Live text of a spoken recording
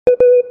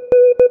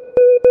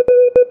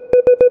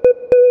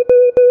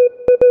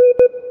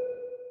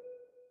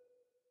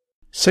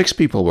6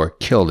 people were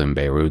killed in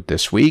Beirut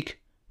this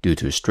week due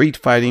to street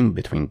fighting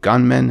between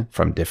gunmen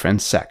from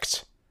different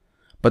sects.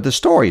 But the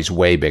story is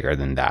way bigger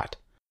than that.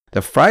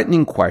 The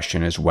frightening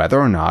question is whether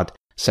or not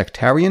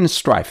sectarian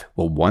strife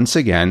will once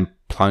again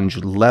plunge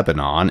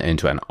Lebanon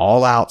into an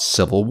all-out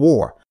civil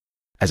war,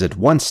 as it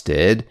once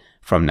did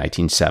from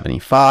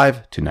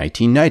 1975 to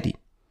 1990.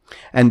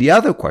 And the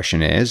other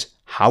question is,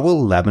 how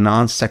will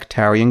Lebanon's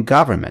sectarian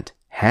government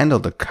handle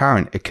the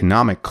current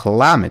economic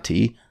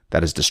calamity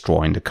that is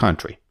destroying the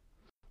country?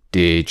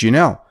 Did you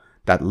know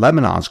that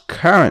Lebanon's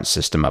current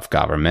system of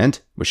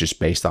government, which is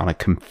based on a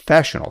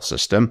confessional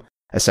system,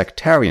 a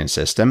sectarian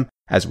system,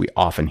 as we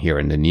often hear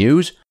in the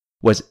news,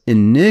 was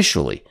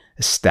initially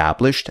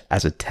established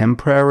as a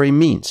temporary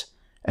means,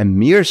 a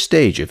mere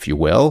stage, if you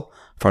will,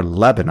 for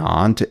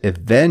Lebanon to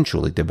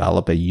eventually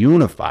develop a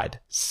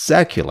unified,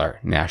 secular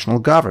national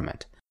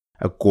government,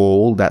 a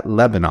goal that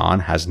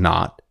Lebanon has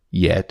not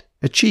yet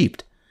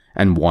achieved,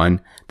 and one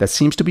that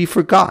seems to be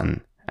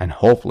forgotten and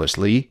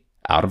hopelessly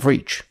out of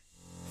reach.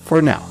 For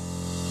now.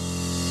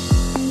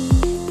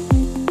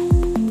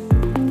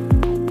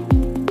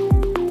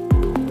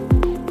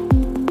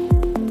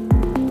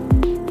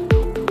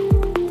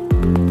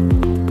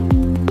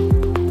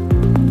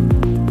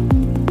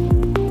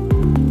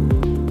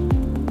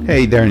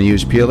 Hey there,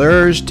 news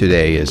peelers.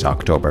 Today is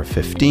October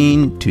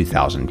 15,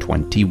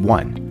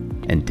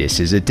 2021, and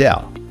this is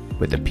Adele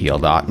with the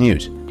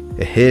Peel.News,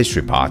 a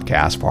history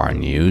podcast for our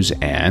news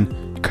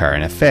and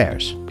current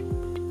affairs.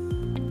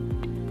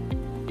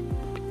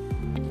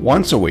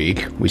 Once a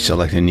week, we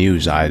select a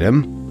news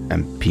item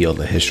and peel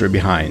the history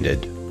behind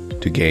it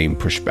to gain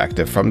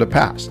perspective from the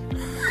past.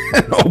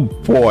 And oh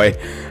boy,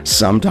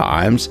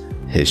 sometimes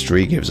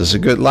history gives us a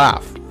good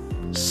laugh.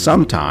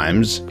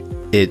 Sometimes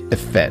it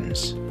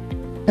offends.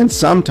 And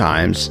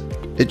sometimes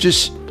it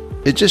just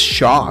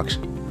shocks.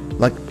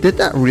 Like, did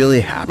that really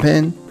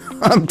happen?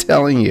 I'm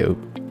telling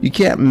you, you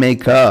can't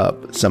make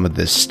up some of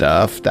this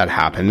stuff that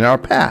happened in our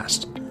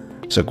past.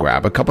 So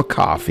grab a cup of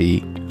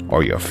coffee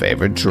or your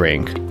favorite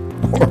drink,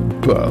 or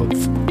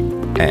both,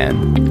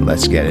 and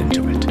let's get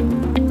into it.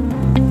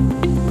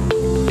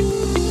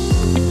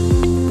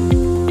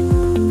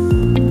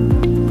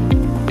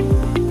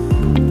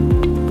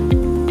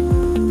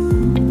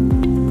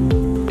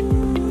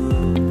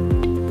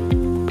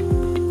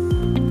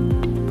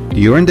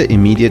 During the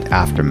immediate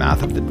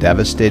aftermath of the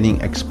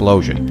devastating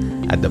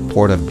explosion at the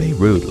port of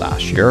Beirut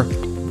last year,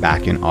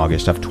 back in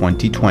August of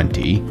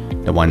 2020,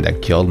 the one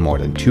that killed more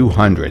than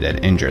 200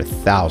 and injured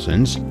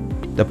thousands,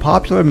 the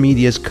popular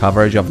media's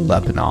coverage of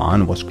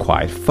Lebanon was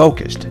quite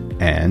focused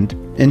and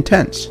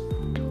intense.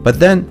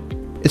 But then,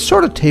 it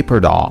sort of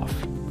tapered off,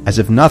 as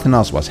if nothing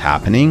else was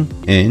happening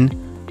in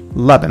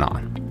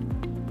Lebanon.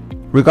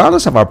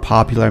 Regardless of our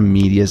popular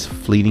media's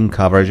fleeting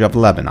coverage of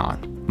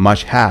Lebanon,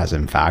 much has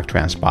in fact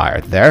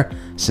transpired there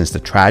since the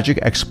tragic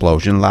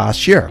explosion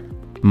last year,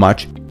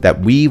 much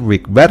that we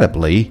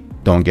regrettably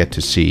don't get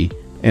to see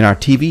in our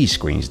TV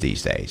screens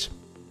these days.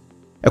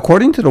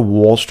 According to the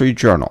Wall Street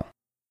Journal,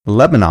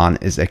 Lebanon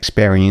is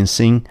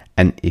experiencing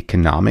an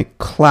economic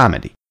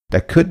calamity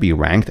that could be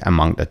ranked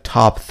among the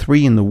top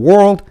 3 in the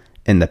world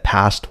in the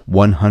past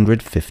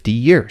 150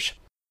 years.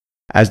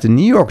 As the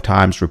New York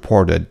Times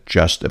reported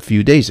just a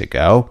few days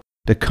ago,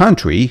 the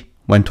country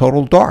went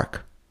total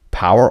dark.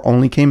 Power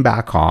only came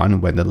back on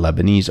when the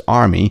Lebanese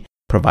army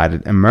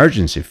provided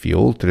emergency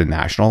fuel to the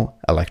national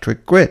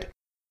electric grid.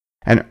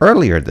 And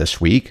earlier this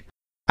week,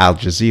 Al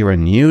Jazeera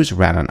News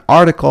ran an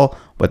article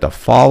with the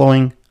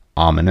following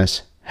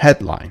ominous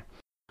headline: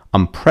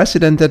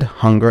 Unprecedented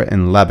hunger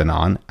in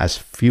Lebanon as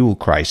fuel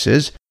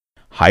crisis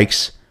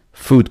hikes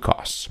food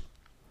costs.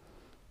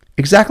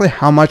 Exactly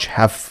how much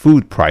have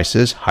food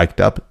prices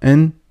hiked up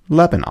in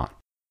Lebanon?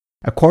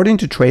 According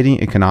to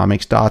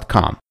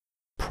tradingeconomics.com,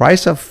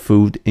 price of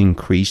food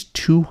increased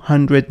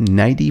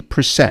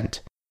 290%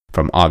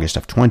 from August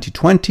of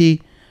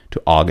 2020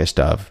 to August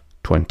of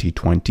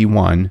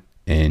 2021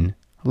 in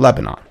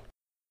Lebanon.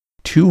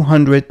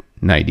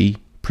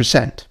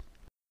 290%.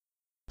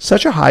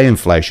 Such a high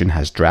inflation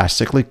has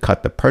drastically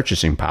cut the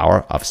purchasing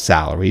power of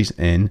salaries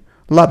in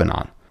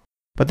Lebanon.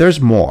 But there's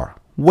more,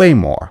 way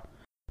more.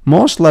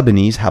 Most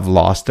Lebanese have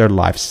lost their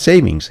life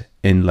savings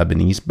in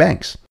Lebanese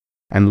banks,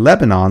 and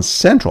Lebanon's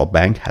central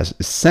bank has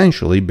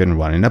essentially been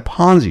running a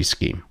Ponzi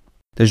scheme.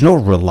 There's no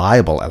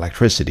reliable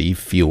electricity,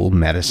 fuel,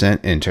 medicine,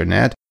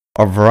 internet,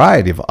 or a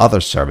variety of other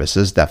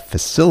services that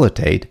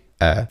facilitate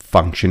a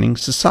functioning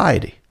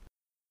society.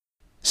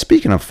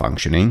 Speaking of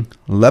functioning,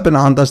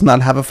 Lebanon does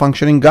not have a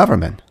functioning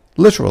government,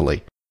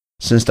 literally.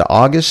 Since the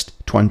August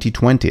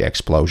 2020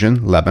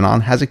 explosion,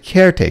 Lebanon has a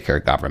caretaker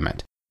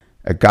government,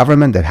 a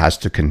government that has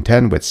to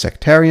contend with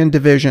sectarian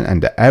division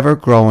and the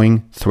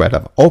ever-growing threat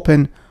of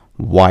open,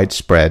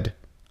 widespread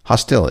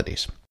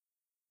hostilities.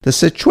 The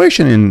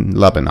situation in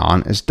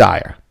Lebanon is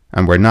dire,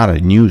 and we're not a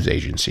news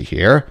agency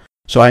here,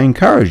 so I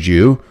encourage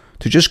you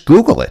to just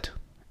Google it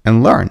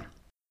and learn.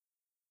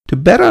 To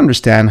better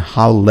understand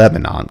how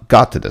Lebanon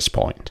got to this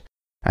point,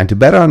 and to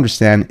better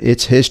understand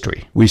its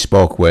history, we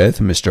spoke with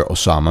Mr.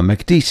 Osama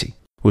Makdisi,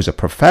 who is a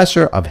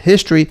professor of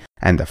history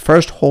and the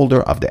first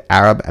holder of the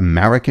Arab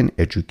American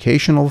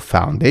Educational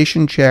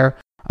Foundation Chair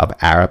of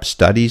Arab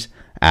Studies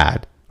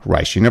at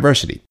Rice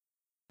University.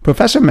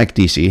 Professor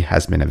Makdisi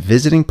has been a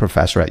visiting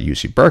professor at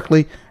UC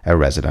Berkeley, a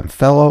resident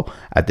fellow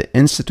at the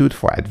Institute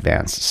for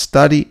Advanced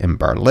Study in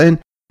Berlin,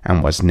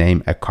 and was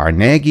named a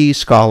Carnegie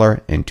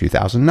Scholar in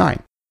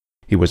 2009.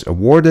 He was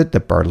awarded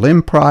the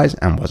Berlin Prize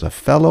and was a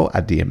fellow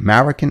at the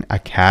American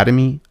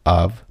Academy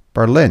of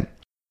Berlin.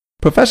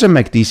 Professor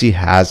Makdisi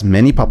has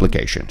many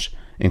publications,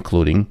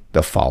 including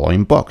the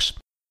following books: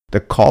 The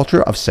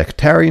Culture of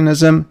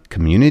Sectarianism,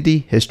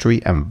 Community,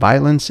 History, and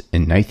Violence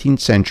in 19th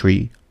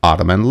Century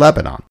Ottoman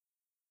Lebanon.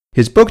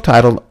 His book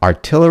titled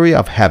Artillery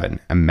of Heaven,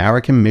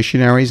 American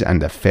Missionaries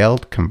and the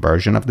Failed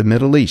Conversion of the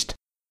Middle East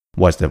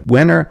was the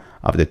winner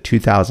of the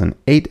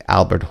 2008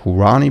 Albert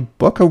Hourani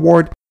Book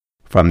Award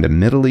from the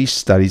Middle East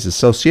Studies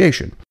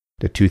Association,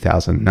 the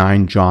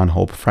 2009 John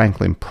Hope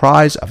Franklin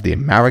Prize of the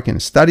American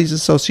Studies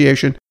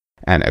Association,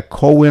 and a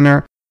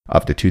co-winner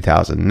of the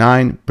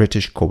 2009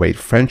 British Kuwait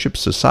Friendship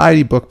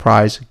Society Book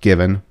Prize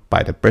given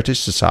by the British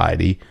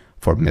Society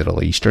for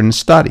Middle Eastern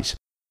Studies.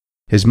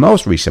 His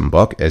most recent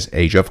book is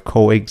Age of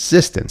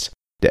Coexistence,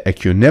 the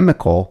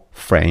Ecumenical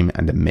Frame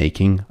and the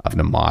Making of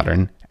the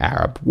Modern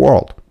Arab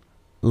World.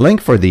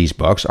 Links for these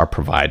books are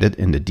provided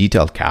in the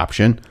detailed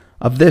caption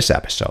of this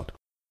episode.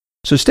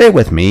 So stay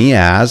with me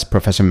as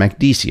Professor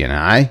Makdisi and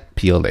I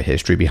peel the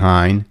history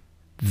behind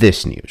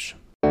this news.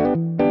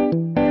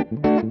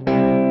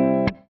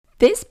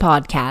 This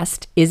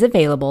podcast is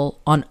available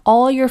on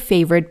all your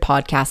favorite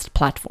podcast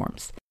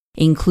platforms,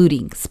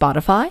 including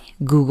Spotify,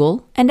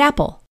 Google, and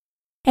Apple.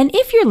 And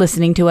if you're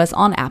listening to us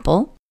on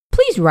Apple,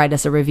 please write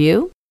us a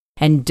review.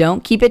 And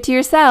don't keep it to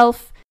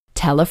yourself.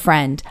 Tell a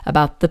friend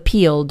about the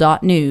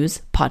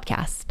Peel.News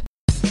podcast.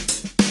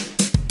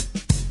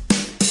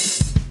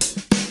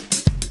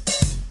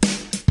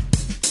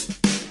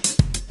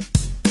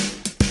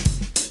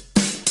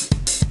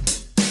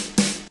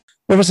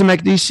 Professor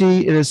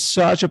Makdisi, it is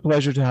such a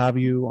pleasure to have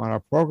you on our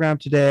program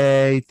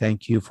today.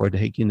 Thank you for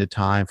taking the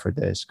time for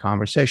this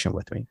conversation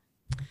with me.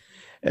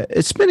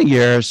 It's been a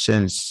year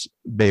since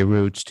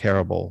Beirut's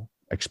terrible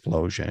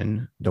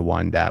explosion, the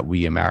one that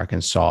we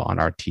Americans saw on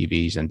our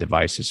TVs and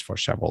devices for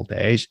several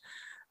days.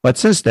 But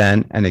since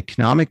then, an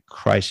economic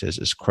crisis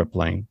is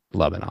crippling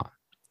Lebanon,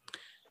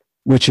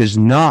 which is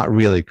not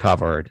really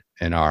covered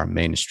in our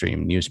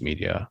mainstream news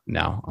media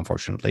now,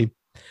 unfortunately.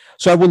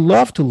 So I would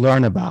love to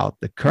learn about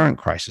the current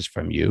crisis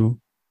from you.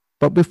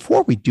 But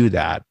before we do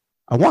that,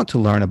 I want to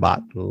learn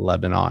about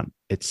Lebanon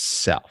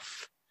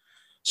itself.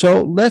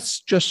 So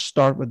let's just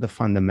start with the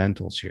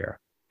fundamentals here.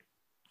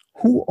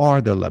 Who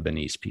are the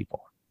Lebanese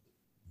people?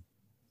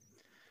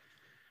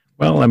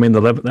 Well, I mean,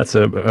 that's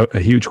a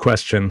huge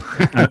question.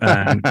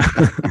 And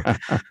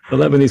the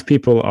Lebanese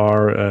people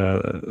are,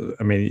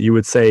 you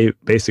would say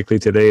basically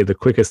today the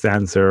quickest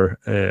answer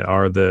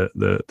are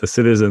the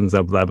citizens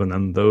of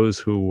Lebanon, those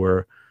who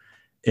were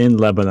in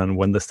Lebanon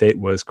when the state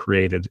was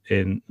created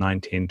in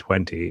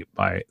 1920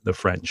 by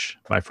French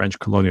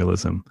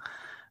colonialism.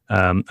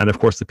 And of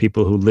course, the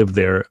people who lived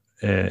there,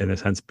 in a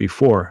sense,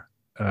 before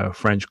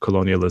French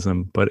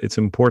colonialism. But it's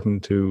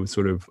important to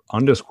sort of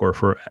underscore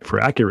for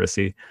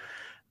accuracy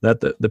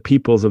that the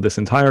peoples of this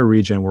entire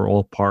region were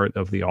all part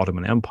of the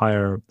Ottoman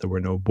Empire. There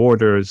were no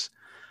borders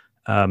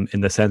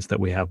in the sense that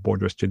we have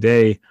borders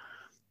today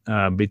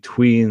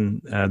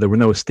between, there were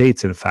no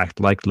states, in fact,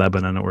 like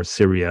Lebanon or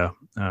Syria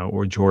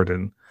or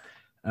Jordan.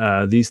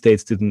 These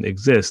states didn't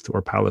exist,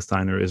 or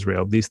Palestine or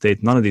Israel.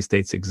 None of these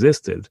states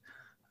existed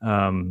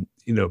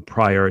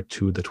prior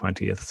to the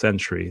 20th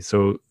century.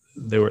 So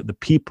the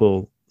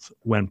people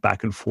went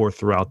back and forth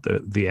throughout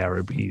the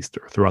Arab East,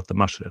 or throughout the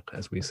Mashriq,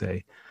 as we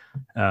say.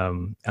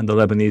 And the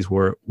Lebanese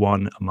were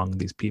one among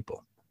these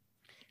people.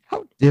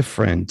 How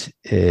different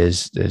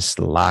is this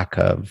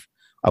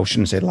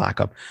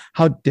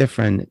how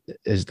different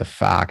is the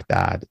fact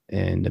that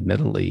in the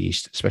Middle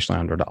East, especially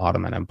under the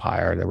Ottoman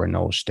Empire, there were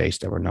no states,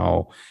 there were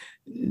no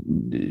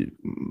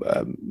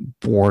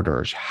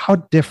borders. How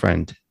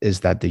different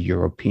is that of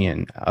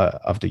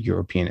the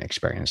European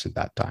experience at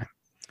that time?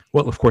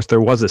 Well, of course,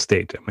 there was a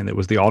state. I mean, it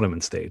was the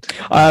Ottoman state.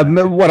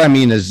 What I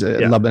mean is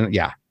Lebanon.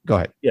 Yeah, go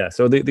ahead. Yeah,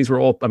 so these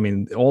were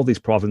all these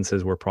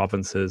provinces were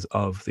provinces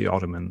of the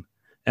Ottoman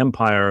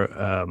Empire,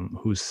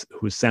 whose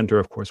center,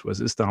 of course,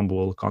 was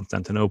Istanbul,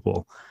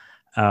 Constantinople.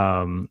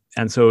 And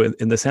so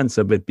in the sense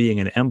of it being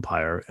an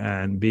empire,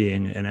 and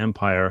being an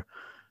empire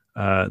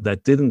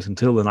that didn't,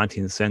 until the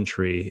 19th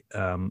century,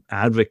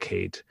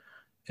 advocate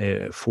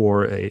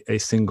for a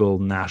single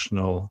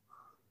national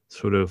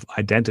sort of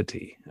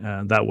identity.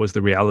 That was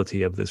the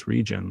reality of this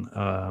region.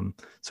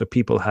 So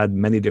people had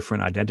many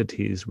different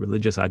identities: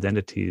 religious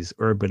identities,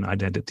 urban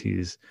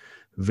identities,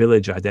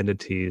 village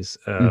identities,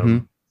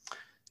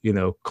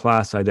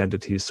 class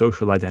identities,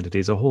 social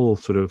identities, a whole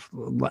sort of,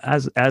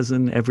 as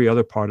in every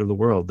other part of the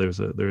world, there's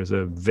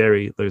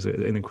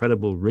an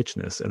incredible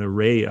richness, an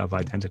array of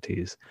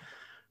identities,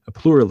 a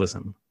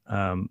pluralism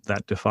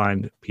that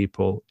defined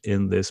people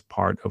in this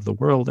part of the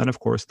world. And of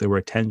course, there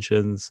were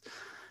tensions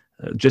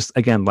just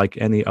again, like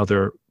any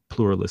other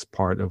pluralist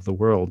part of the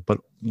world. But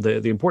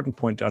the important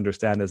point to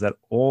understand is that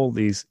all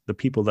the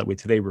people that we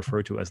today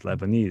refer to as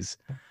Lebanese,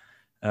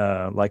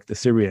 like the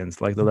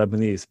Syrians, like the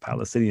Lebanese,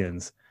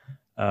 Palestinians,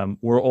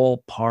 were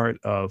all part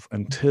of,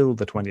 until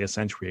the 20th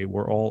century,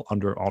 were all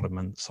under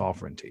Ottoman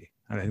sovereignty.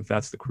 And I think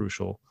that's the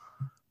crucial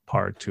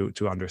part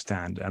to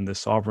understand. And the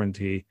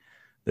sovereignty,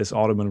 this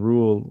Ottoman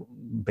rule,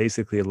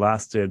 basically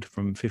lasted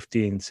from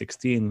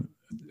 1516,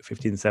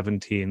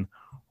 1517,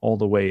 all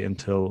the way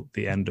until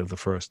the end of the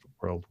First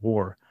World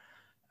War.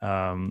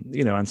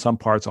 And some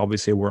parts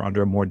obviously were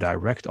under more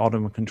direct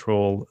Ottoman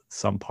control.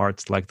 Some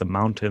parts, like the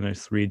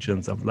mountainous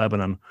regions of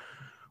Lebanon,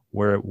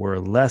 were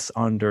less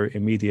under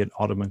immediate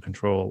Ottoman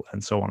control,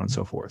 and so on and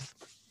so forth.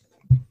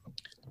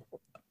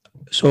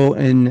 So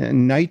in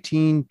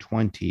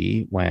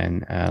 1920,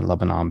 when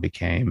Lebanon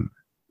became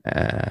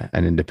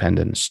an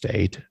independent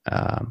state,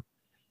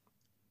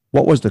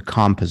 what was the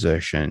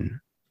composition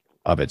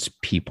of its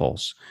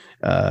peoples,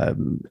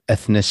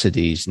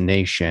 ethnicities,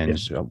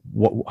 nations,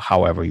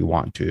 however you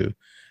want to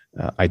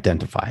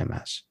identify them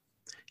as?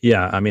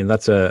 Yeah, I mean,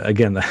 that's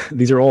again,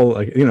 these are all,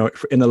 like, in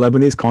the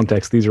Lebanese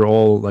context, these are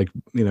all, like,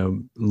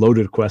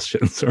 loaded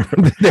questions. Or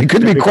they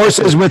could be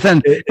courses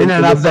within in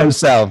and of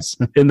themselves.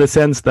 In the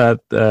sense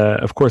that,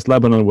 of course,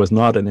 Lebanon was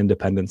not an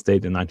independent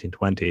state in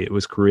 1920. It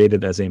was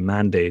created as a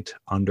mandate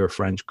under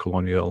French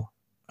colonial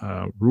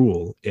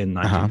rule in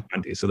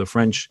 1920. So the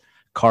French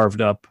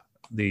carved up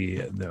the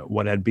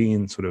what had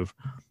been sort of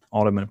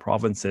Ottoman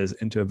provinces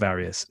into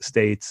various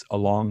states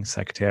along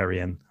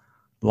sectarian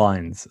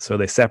lines. So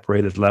they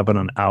separated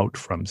Lebanon out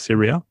from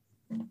Syria,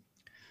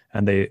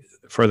 and they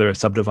further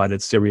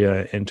subdivided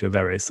Syria into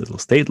various little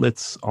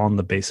statelets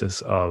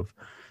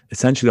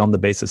essentially on the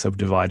basis of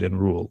divide and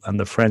rule. And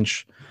the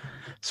French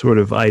sort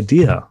of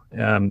idea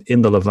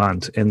in the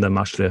Levant, in the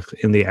Mashriq,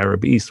 in the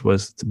Arab East,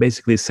 was to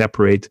basically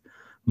separate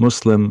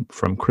Muslim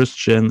from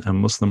Christian and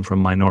Muslim from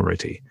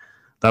minority.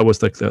 That was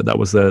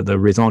the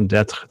raison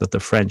d'etre that the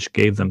French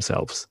gave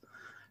themselves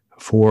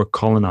for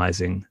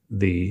colonizing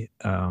the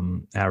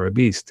Arab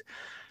East.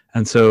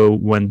 And so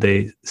when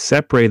they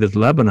separated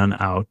Lebanon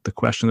out, the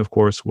question, of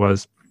course,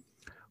 was,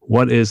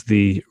 what is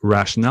the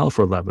rationale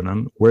for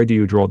Lebanon? Where do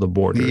you draw the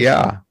borders?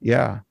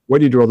 Yeah. Where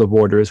do you draw the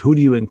borders? Who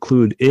do you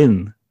include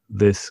in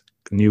this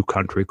new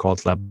country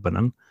called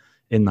Lebanon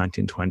in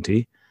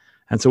 1920?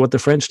 And so what the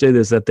French did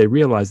is that they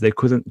realized they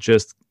couldn't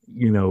just,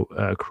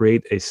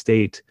 create a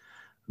state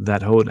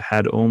that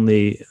had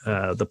only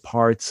the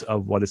parts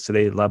of what is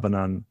today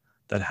Lebanon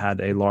that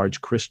had a large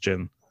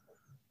Christian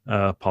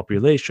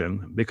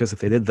population, because if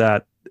they did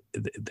that,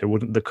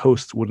 the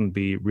coast wouldn't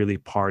be really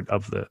part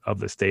of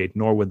the state,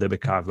 nor would the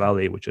Bekaa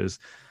Valley, which is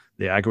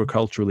the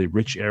agriculturally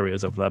rich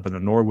areas of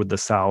Lebanon, nor would the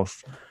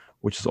south,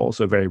 which is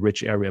also a very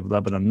rich area of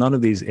Lebanon. None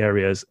of these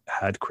areas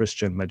had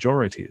Christian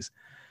majorities.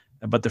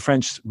 But the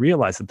French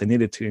realized that they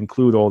needed to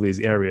include all these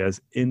areas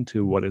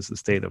into what is the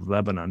state of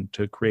Lebanon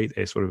to create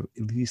a sort of,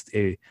 at least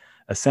a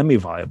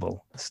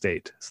semi-viable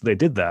state. So they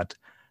did that.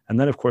 And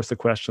then, of course, the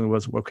question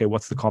was, okay,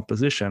 what's the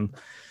composition?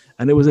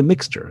 And it was a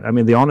mixture. I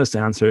mean, the honest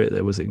answer,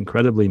 it was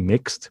incredibly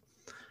mixed.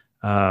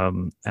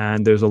 And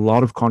there's a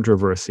lot of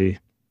controversy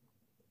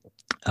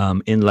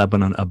in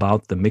Lebanon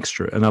about the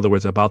mixture. In other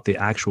words, about the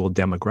actual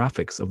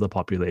demographics of the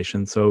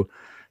population. So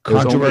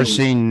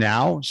controversy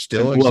now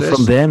still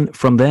exists? Well,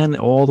 from then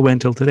all the way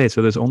until today.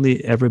 So there's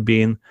only ever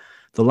been,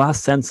 the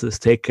last census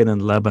taken in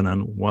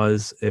Lebanon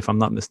was, if I'm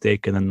not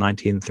mistaken, in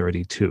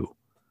 1932.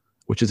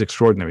 Which is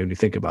extraordinary when you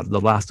think about it. The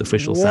last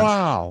official census.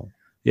 Wow.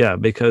 Yeah,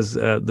 because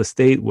the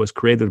state was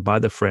created by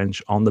the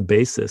French on the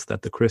basis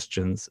that the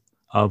Christians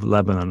of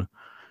Lebanon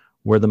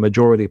were the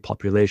majority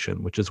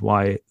population, which is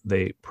why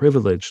they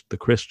privileged the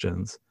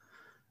Christians,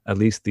 at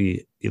least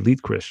the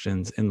elite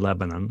Christians in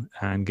Lebanon,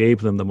 and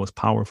gave them the most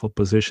powerful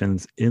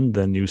positions in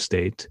the new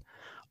state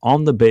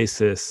on the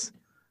basis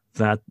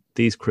that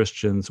these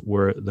Christians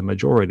were the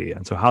majority.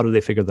 And so how did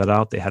they figure that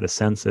out? They had a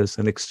census,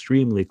 an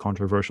extremely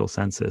controversial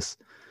census,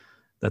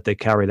 that they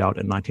carried out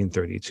in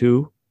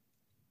 1932,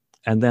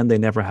 and then they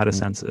never had a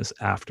census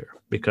after.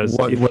 Because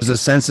was the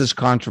census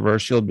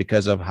controversial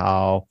because of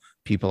how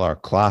people are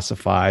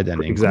classified?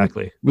 And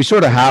exactly, we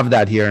sort of have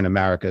that here in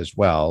America as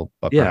well,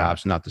 but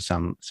perhaps not the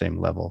same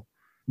level.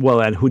 Well,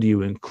 and who do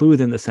you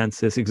include in the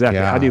census? Exactly.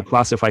 Yeah. How do you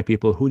classify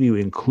people? Who do you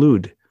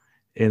include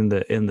in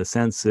the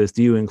census?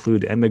 Do you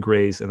include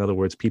emigres? In other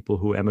words, people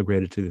who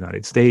emigrated to the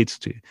United States,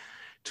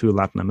 to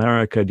Latin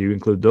America? Do you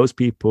include those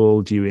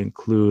people? Do you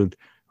include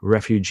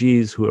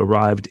refugees who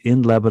arrived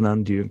in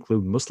Lebanon? Do you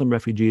include Muslim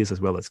refugees as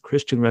well as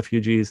Christian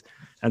refugees,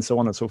 and so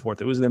on and so forth?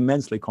 It was an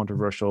immensely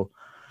controversial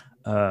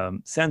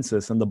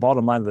census, and the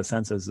bottom line of the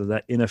census is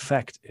that, in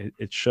effect,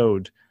 it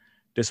showed,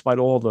 despite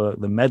all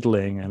the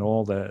meddling and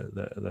all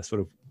the sort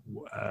of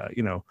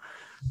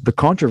the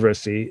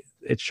controversy,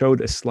 it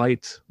showed a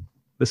slight.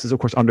 This is, of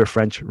course, under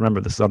French. Remember,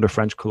 this is under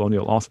French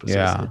colonial auspices.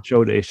 Yeah. It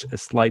showed a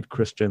slight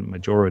Christian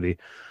majority,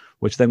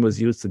 which then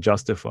was used to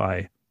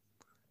justify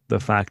the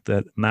fact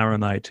that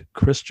Maronite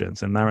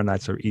Christians, and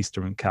Maronites are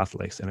Eastern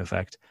Catholics, in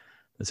effect,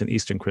 it's an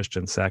Eastern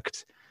Christian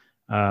sect,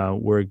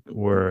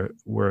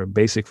 were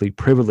basically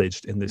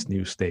privileged in this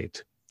new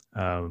state,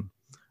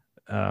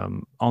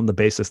 on the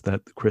basis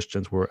that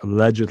Christians were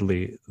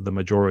allegedly the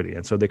majority.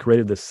 And so they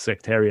created this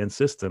sectarian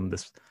system,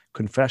 this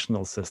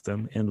confessional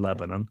system in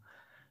Lebanon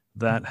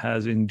that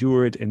has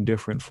endured in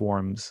different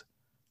forms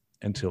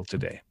until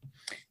today.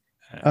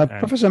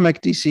 Professor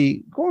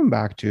McDeasy, going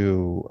back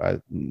to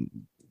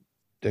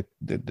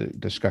the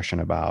discussion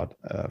about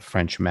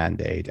French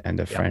mandate and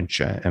the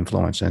French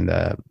influence in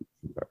the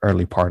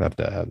early part of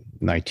the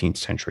 19th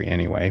century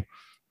anyway.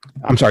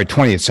 I'm sorry,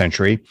 20th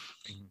century.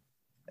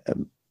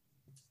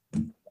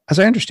 As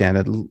I understand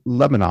it,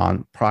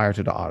 Lebanon, prior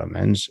to the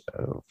Ottomans,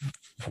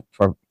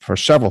 for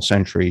several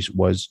centuries,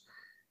 was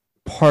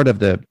part of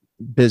the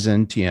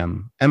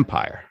Byzantium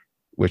Empire,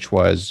 which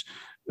was,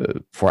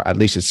 for at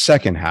least its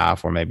second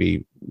half, or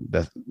maybe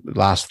the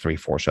last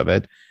 3/4 of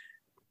it,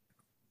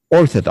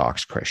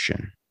 Orthodox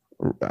Christian.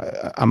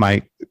 Am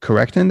I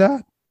correct in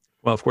that?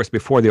 Well, of course,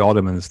 before the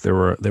Ottomans, there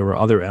were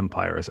other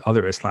empires,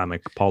 other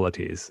Islamic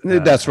polities.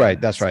 That's right.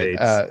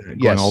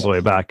 Going all the way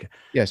back.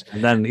 Yes.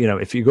 And then,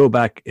 if you go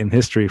back in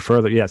history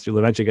further, yes, you'll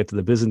eventually get to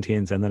the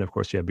Byzantines, and then, of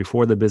course,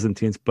 before the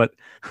Byzantines. But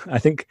I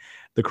think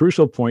the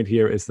crucial point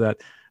here is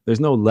that there's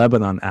no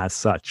Lebanon as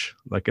such.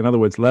 Like, in other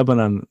words,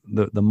 Lebanon,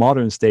 the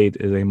modern state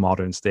is a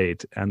modern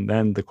state, and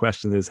then the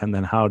question is, and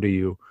then how do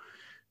you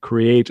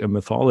create a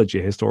mythology,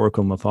 a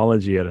historical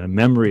mythology, and a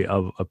memory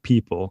of a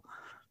people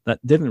that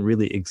didn't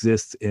really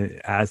exist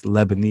as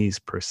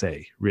Lebanese per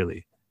se,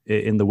 really,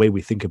 in the way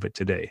we think of it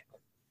today.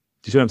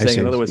 Do you see what I'm saying?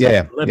 In other words,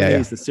 the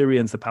Lebanese, the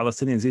Syrians, the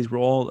Palestinians, these were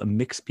all a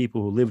mixed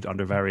people who lived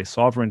under various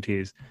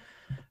sovereignties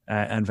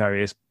and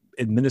various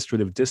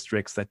administrative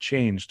districts that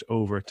changed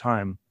over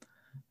time.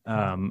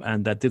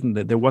 And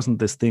there wasn't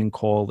this thing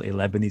called a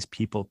Lebanese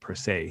people per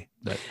se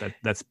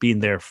that's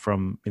been there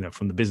from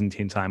the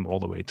Byzantine time all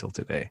the way till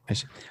today.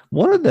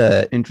 One of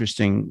the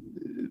interesting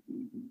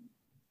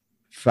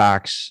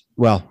facts,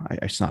 well,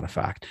 it's not a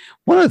fact.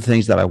 One of the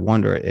things that I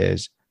wonder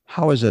is,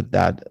 how is it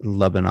that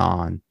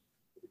Lebanon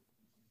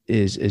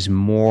is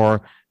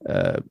more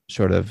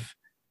sort of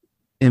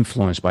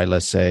influenced by,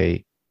 let's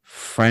say,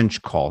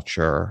 French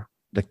culture,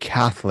 the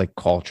Catholic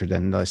culture,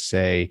 than, let's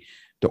say,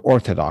 the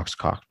Orthodox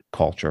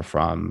culture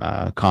from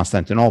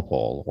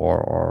Constantinople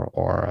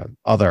or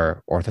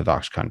other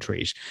Orthodox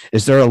countries?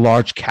 Is there a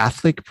large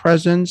Catholic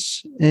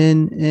presence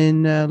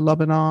in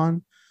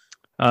Lebanon?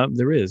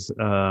 There is,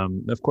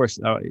 of course.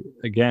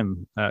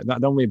 Again, I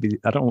don't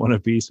want to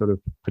be sort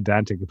of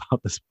pedantic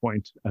about this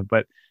point,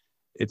 but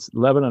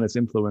Lebanon is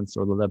influenced,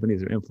 or the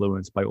Lebanese are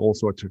influenced by all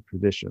sorts of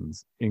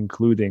traditions,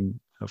 including,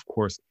 of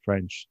course,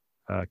 French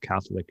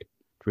Catholic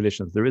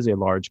traditions. There is a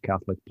large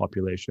Catholic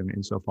population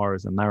insofar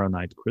as the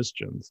Maronite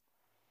Christians.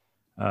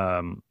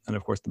 And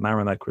of course, the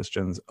Maronite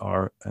Christians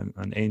are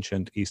an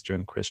ancient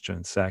Eastern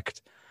Christian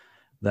sect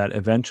that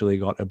eventually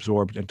got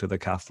absorbed into the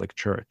Catholic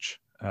Church.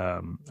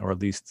 Or at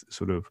least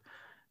sort of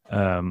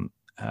so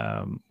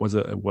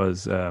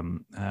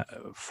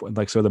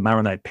the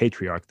Maronite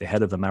patriarch, the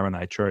head of the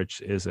Maronite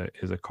Church, is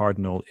a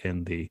cardinal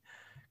in the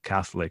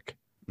Catholic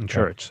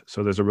Church.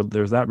 So there's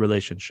that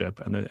relationship,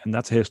 and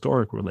that's a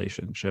historic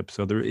relationship.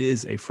 So there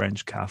is a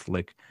French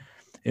Catholic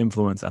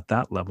influence at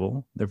that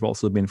level. There've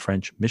also been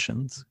French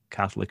missions,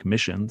 Catholic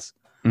missions,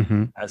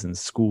 as in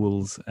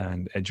schools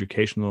and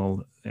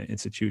educational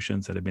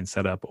institutions that have been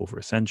set up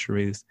over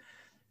centuries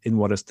in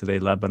what is today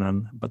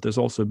Lebanon. But there's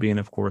also been,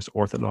 of course,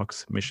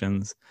 Orthodox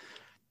missions.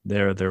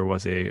 There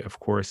was of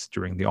course,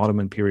 during the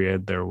Ottoman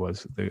period, there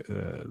was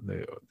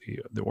the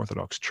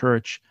Orthodox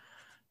Church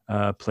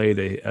played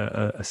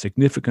a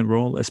significant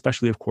role,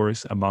 especially, of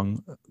course,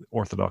 among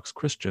Orthodox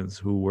Christians,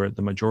 who were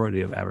the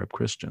majority of Arab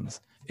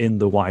Christians in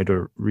the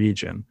wider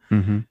region.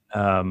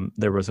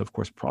 There was, of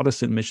course,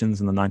 Protestant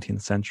missions in the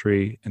 19th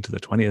century into the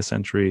 20th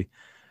century.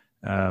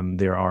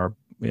 There are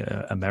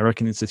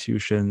American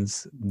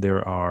institutions,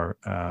 there are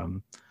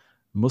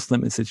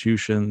Muslim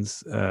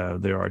institutions,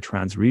 there are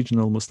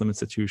trans-regional Muslim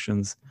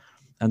institutions,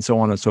 and so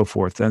on and so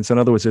forth. And so, in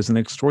other words, there's an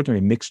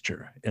extraordinary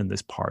mixture in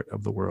this part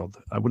of the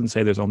world. I wouldn't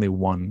say there's only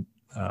one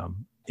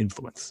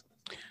influence.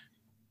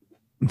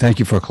 Thank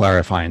you for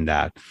clarifying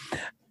that.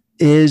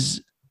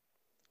 Is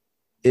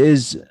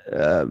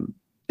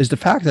the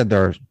fact that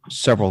there are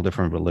several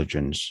different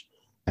religions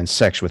and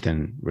sects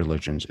within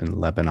religions in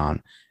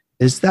Lebanon,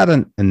 is that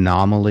an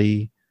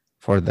anomaly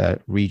for the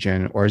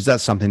region, or is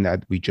that something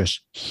that we just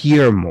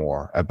hear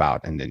more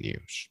about in the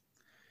news?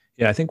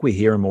 Yeah, I think we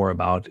hear more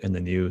about in the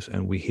news,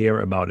 and we hear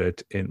about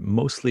it in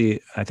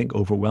mostly, I think,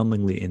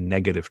 overwhelmingly in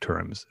negative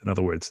terms. In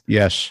other words,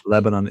 yes,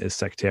 Lebanon is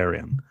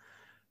sectarian.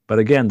 But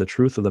again, the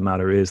truth of the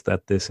matter is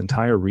that this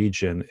entire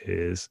region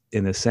is,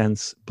 in a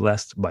sense,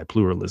 blessed by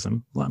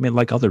pluralism. I mean,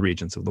 like other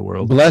regions of the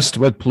world. Blessed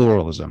with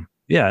pluralism.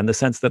 Yeah, in the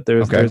sense that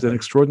there's an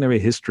extraordinary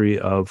history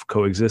of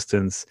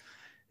coexistence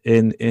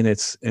in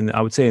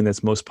I would say in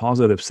its most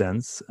positive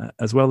sense,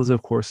 as well as,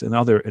 of course, in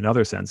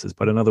other senses.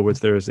 But in other words,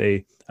 there is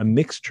a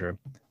mixture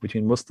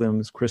between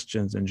Muslims,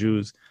 Christians, and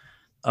Jews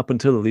up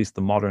until at least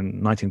the modern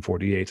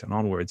 1948 and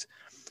onwards,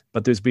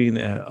 but there's been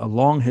a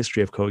long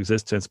history of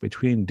coexistence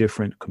between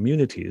different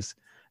communities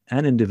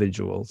and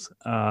individuals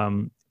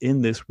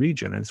in this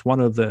region. And it's one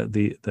of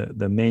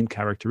the main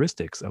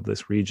characteristics of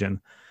this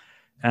region.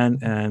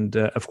 And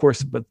of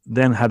course, but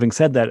then having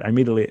said that, I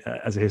immediately,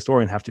 as a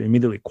historian, have to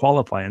immediately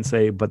qualify and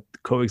say, but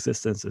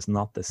coexistence is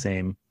not the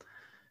same.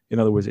 In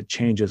other words, it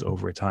changes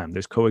over time.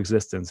 There's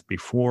coexistence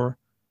before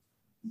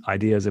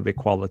ideas of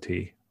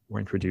equality were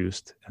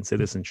introduced and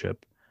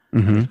citizenship,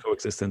 and there's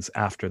coexistence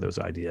after those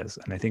ideas.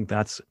 And I think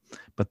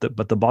but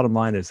the bottom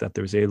line is that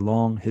there's a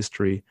long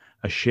history,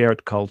 a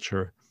shared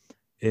culture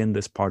in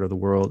this part of the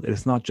world.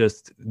 It's not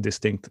just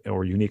distinct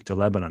or unique to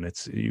Lebanon.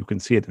 You can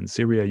see it in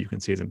Syria, you can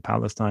see it in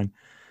Palestine,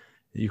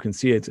 you can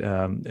see it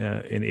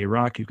in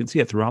Iraq, you can see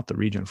it throughout the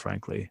region,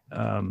 frankly,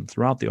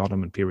 throughout the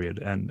Ottoman period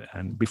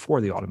and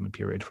before the Ottoman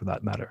period, for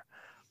that matter.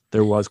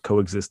 There was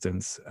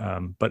coexistence,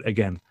 but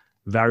again,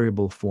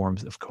 variable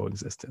forms of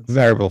coexistence.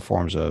 Variable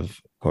forms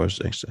of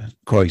coexistence.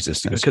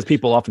 Because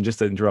people often, just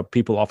to interrupt,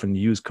 people often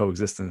use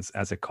coexistence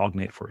as a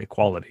cognate for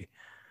equality.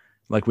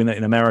 Like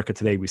in America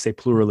today, we say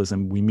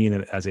pluralism, we mean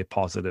it as a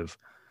positive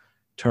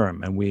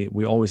term. And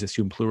we always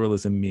assume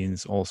pluralism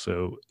means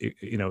also,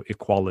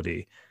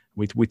 equality.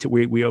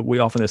 We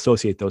often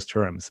associate those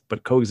terms,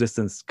 but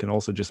coexistence can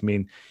also just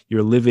mean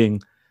you're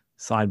living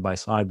side by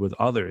side with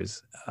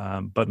others,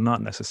 but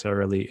not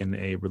necessarily in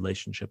a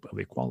relationship of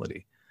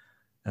equality.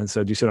 And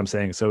so, do you see what I'm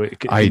saying? So it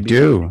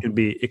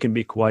can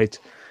be quite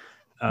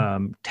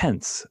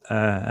tense.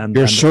 And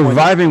you're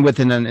surviving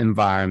within an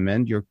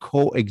environment. You're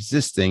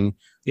coexisting,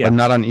 but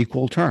not on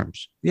equal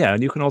terms. Yeah,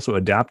 and you can also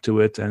adapt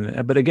to it.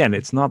 But again,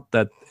 it's not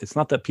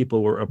that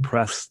people were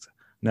oppressed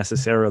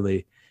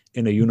necessarily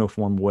in a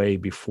uniform way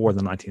before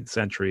the 19th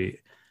century,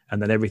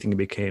 and then everything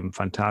became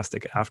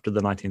fantastic after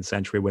the 19th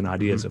century when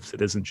ideas of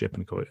citizenship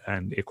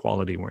and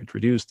equality were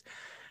introduced.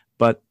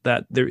 But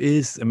that there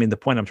is, the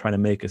point I'm trying to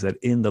make is that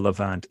in the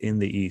Levant, in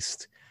the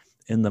East,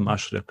 in the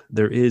Mashriq,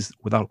 there is,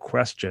 without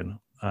question,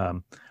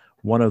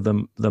 one of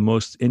the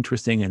most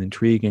interesting and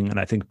intriguing and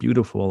I think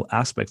beautiful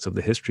aspects of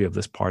the history of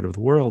this part of the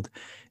world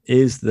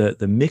is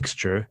the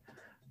mixture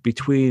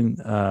between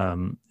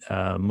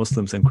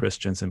Muslims and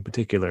Christians in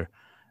particular,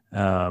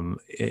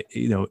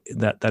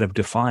 that have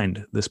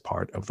defined this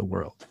part of the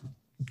world.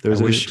 There's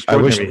an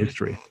extraordinary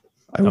history.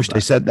 I wish they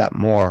said that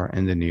more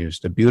in the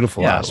news, the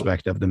beautiful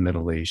aspect of the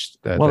Middle East.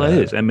 It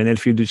is.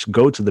 If you just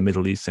go to the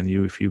Middle East and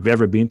if you've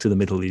ever been to the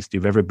Middle East,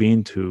 you've ever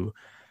been to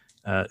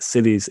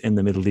cities in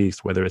the Middle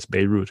East, whether it's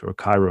Beirut or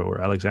Cairo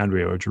or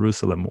Alexandria or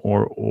Jerusalem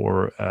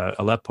or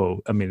Aleppo.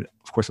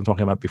 Of course, I'm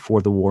talking about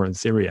before the war in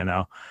Syria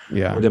now,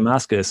 or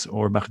Damascus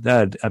or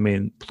Baghdad.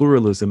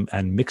 Pluralism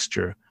and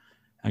mixture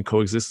and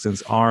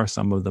coexistence are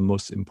some of the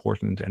most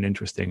important and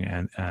interesting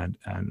and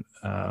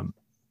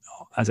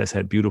as I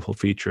said, beautiful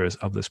features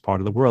of this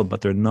part of the world,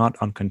 but they're not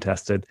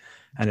uncontested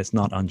and it's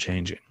not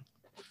unchanging.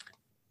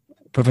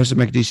 Professor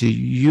Makdisi, you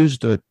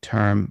used the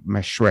term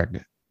Mashriq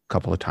a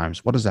couple of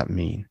times. What does that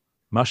mean?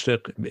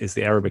 Mashriq is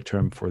the Arabic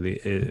term for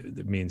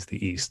it means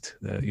the East.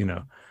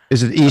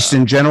 Is it East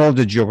in general,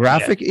 the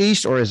geographic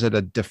East, or is it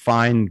a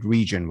defined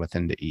region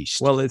within the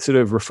East? Well, it sort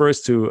of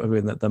refers to,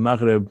 the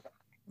Maghreb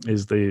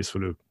is the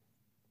sort of,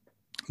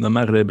 the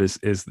Maghreb is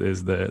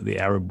the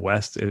Arab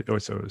West, or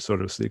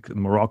sort of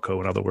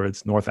Morocco, in other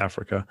words, North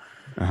Africa,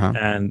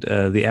 and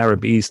the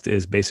Arab East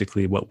is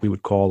basically what we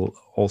would call,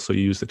 also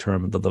use the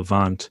term the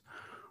Levant,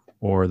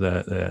 or the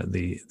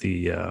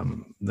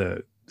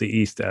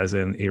East, as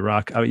in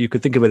Iraq. You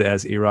could think of it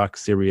as Iraq,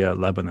 Syria,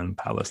 Lebanon,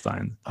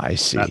 Palestine. I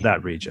see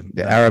that region,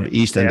 the Arab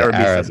East and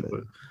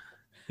the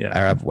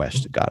Arab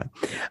West. Got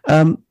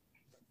it.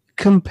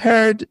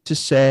 Compared to,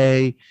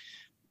 say,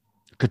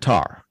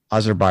 Qatar,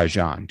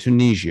 Azerbaijan,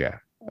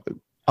 Tunisia,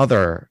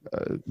 other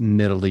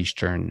Middle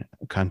Eastern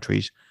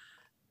countries,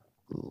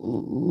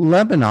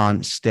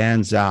 Lebanon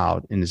stands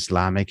out in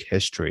Islamic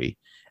history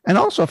and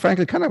also,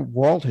 frankly, kind of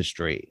world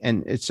history.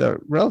 And it's a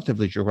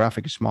relatively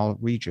geographically small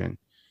region.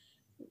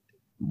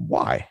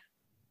 Why?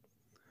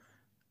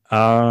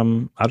 I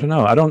don't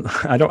know.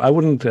 I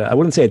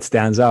wouldn't say it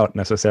stands out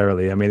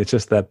necessarily. It's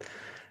just that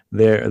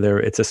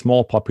it's a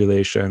small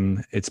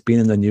population. It's been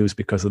in the news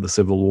because of the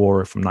civil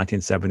war from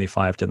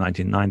 1975 to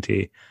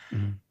 1990.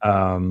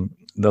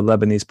 The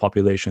Lebanese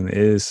population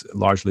is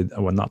largely,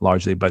 well, not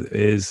largely, but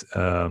is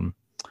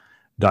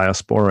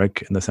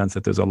diasporic in the sense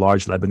that there's a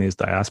large Lebanese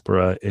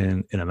diaspora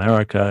in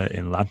America,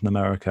 in Latin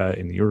America,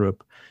 in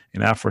Europe,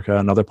 in Africa,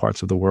 and other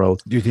parts of the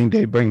world. Do you think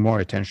they bring more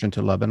attention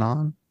to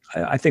Lebanon?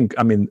 I think,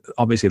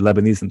 obviously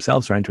Lebanese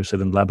themselves are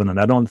interested in Lebanon.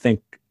 I don't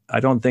think,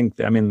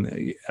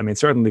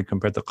 certainly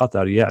compared to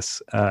Qatar,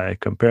 yes.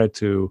 Compared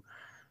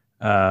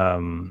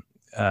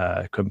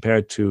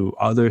to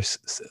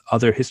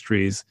other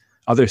histories,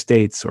 other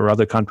states or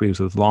other countries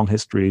with long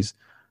histories,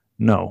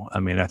 no.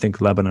 I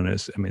think Lebanon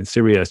is,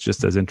 Syria is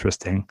just as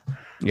interesting.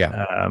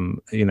 Yeah.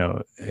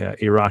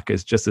 Iraq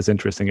is just as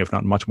interesting, if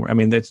not much more.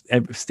 There's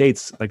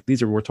states like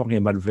these we're talking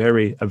about a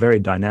very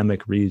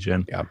dynamic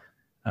region. Yeah.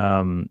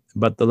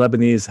 But the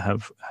Lebanese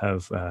have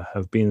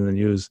been in the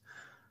news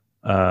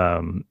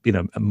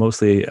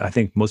Mostly, I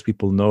think most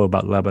people know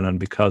about Lebanon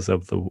because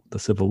of the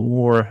civil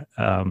war,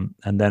 and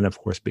then, of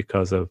course,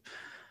 because of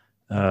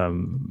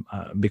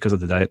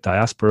the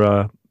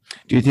diaspora.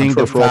 Do you think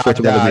for all sorts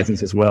of other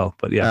reasons as well?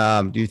 But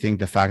yeah. Do you think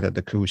the fact that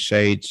the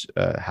Crusades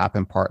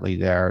happened partly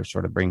there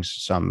sort of brings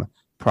some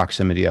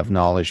proximity of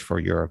knowledge for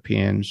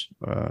Europeans,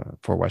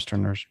 for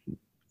Westerners?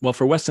 Well,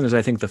 for Westerners,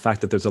 I think the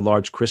fact that there's a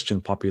large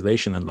Christian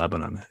population in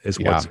Lebanon is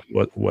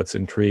what's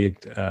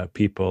intrigued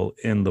people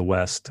in the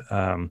West.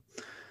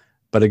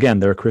 But again,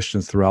 there are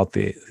Christians throughout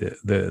the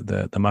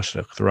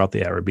Mashriq, throughout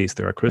the Arab East.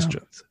 There are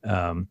Christians.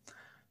 And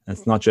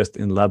it's not just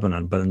in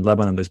Lebanon, but in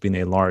Lebanon, there's been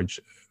a large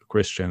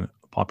Christian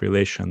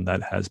population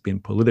that has been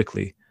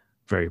politically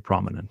very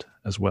prominent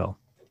as well.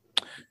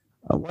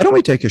 Why don't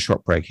we take a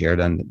short break here,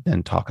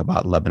 then talk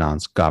about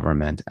Lebanon's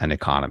government and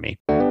economy?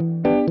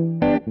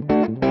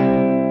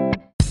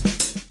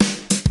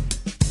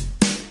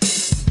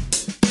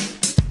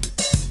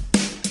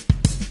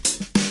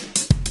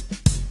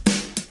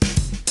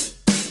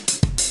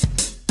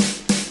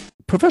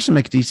 Professor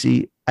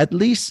Makdisi, at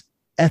least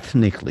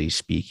ethnically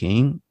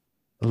speaking,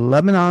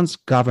 Lebanon's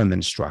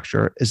government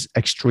structure is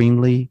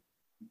extremely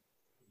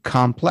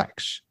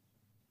complex.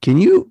 Can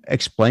you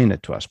explain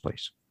it to us,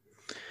 please?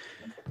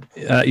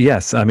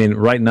 Yes. I mean,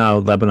 right now,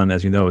 Lebanon,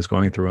 as you know, is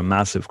going through a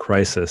massive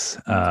crisis.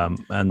 And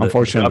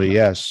unfortunately,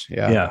 yes.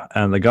 Yeah.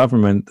 And the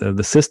government,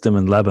 the system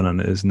in Lebanon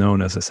is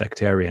known as a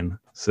sectarian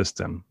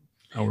system.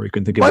 Or you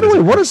can think of By the way,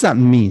 what does that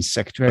mean,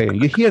 sectarian?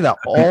 You hear that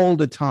all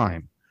the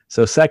time.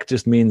 So sect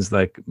just means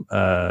like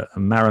a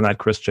Maronite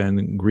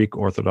Christian, Greek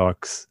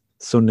Orthodox,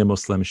 Sunni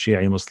Muslim,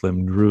 Shia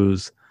Muslim,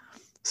 Druze,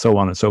 so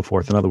on and so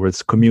forth. In other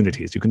words,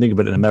 communities. You can think of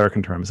it in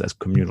American terms as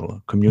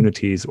communal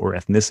communities or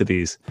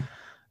ethnicities.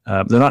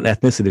 They're not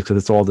ethnicities because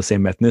it's all the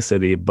same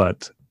ethnicity,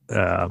 but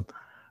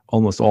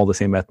almost all the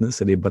same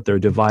ethnicity, but they're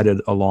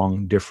divided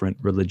along different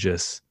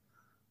religious.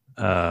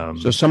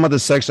 So some of the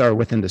sects are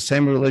within the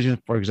same religion.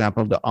 For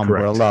example, the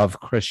umbrella of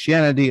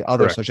Christianity.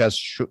 Others, such as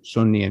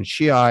Sunni and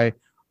Shia,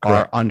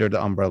 are under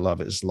the umbrella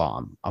of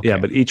Islam. Okay. Yeah,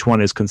 but each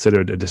one is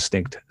considered a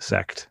distinct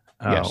sect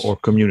or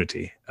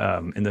community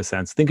in the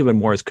sense. Think of it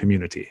more as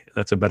community.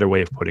 That's a better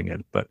way of putting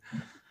it.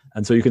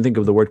 And so you can think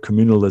of the word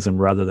communalism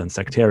rather than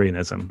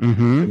sectarianism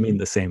to mean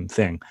the same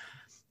thing.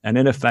 And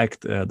in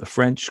effect, the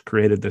French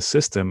created this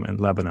system in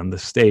Lebanon, the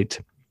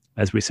state,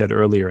 as we said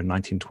earlier, in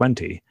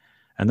 1920.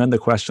 And then the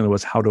question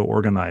was how to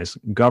organize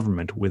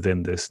government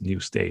within this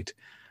new state.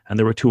 And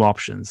there were two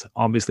options.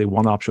 Obviously,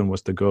 one option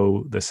was to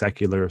go the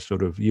secular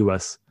sort of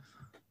U.S.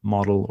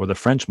 model, or the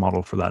French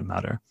model for that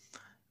matter,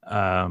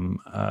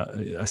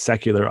 a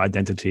secular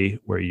identity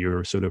where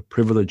you're sort of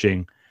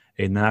privileging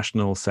a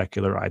national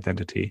secular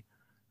identity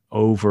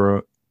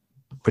over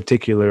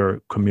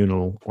particular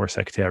communal or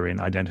sectarian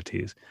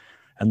identities.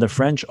 And the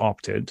French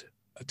opted,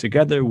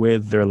 together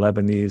with their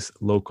Lebanese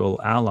local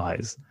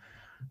allies,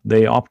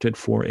 they opted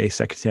for a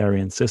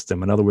sectarian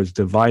system. In other words,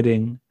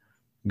 dividing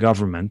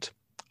government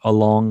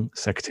along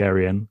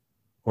sectarian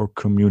or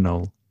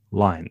communal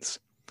lines.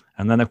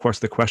 And then, of course,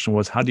 the question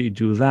was, how do you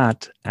do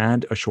that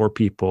and assure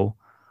people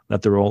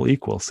that they're all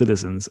equal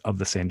citizens of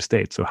the same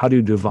state? So how do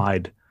you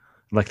divide,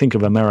 like think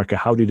of America,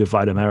 how do you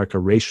divide America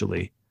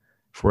racially,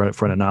 for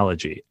an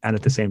analogy, and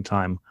at the same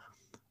time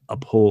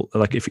uphold,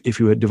 like if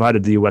you had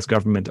divided the U.S.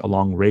 government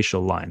along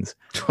racial lines,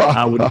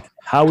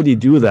 how would you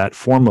do that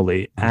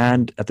formally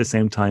and at the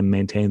same time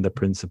maintain the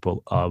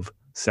principle of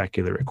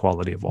secular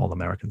equality of all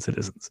American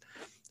citizens?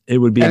 It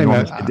would be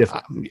enormously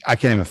difficult. I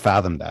can't even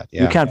fathom that.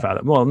 Yeah. You can't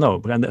fathom. Well,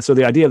 no. And so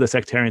the idea of the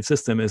sectarian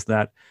system is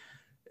that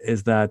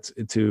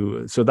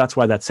so that's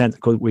why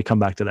we come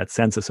back to that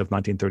census of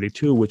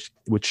 1932,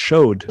 which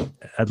showed,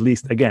 at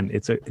least again,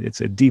 it's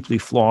a deeply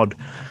flawed,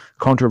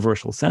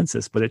 controversial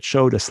census, but it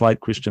showed a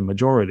slight Christian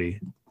majority.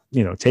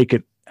 Take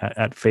it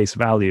at face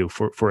value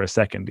for a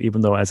second,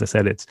 even though, as I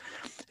said,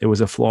 it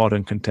was a flawed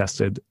and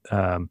contested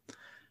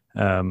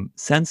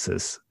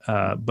census.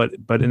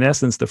 But in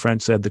essence, the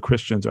French said the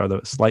Christians are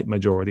the slight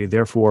majority.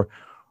 Therefore,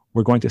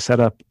 we're going to set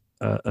up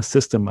a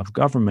system of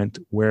government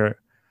where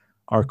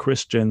our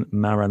Christian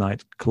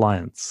Maronite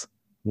clients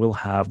will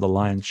have the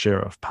lion's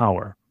share of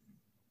power.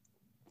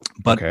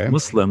 But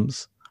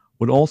Muslims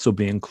would also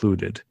be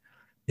included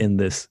in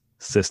this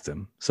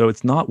system. So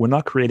we're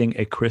not creating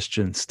a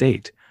Christian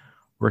state.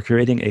 We're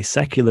creating a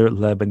secular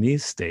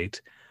Lebanese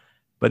state,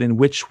 but in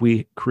which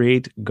we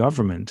create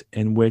government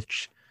in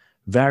which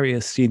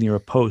various senior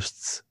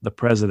posts, the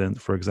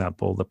president, for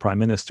example, the prime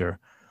minister,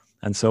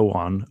 and so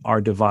on,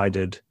 are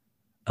divided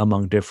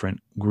among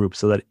different groups,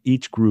 so that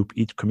each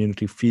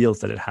community feels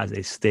that it has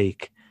a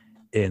stake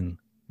in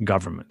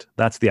government.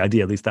 That's the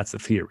idea, at least that's the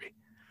theory.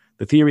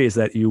 The theory is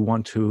that you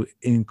want to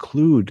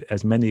include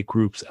as many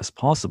groups as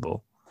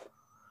possible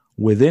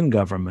within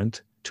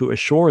government to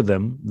assure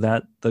them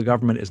that the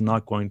government is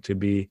not going to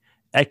be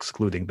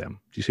excluding them.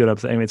 Do you see what I'm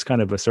saying? I mean, it's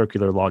kind of a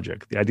circular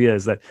logic. The idea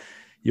is that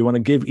you want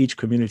to give each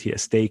community a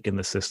stake in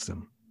the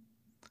system.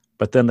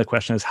 But then the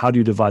question is, how do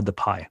you divide the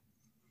pie?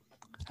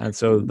 And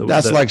so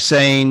that's like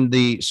saying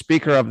the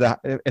speaker of the,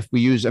 if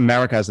we use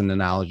America as an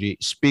analogy,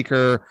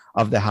 speaker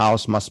of the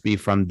House must be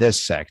from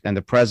this sect, and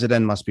the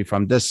president must be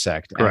from this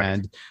sect, correct.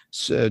 And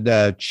so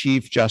the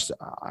chief justice.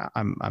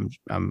 I'm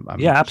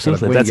yeah,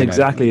 absolutely. That's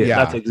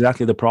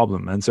exactly the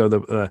problem. And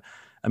so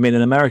I mean,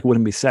 in America, it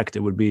wouldn't be sect.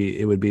 It would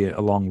be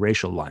along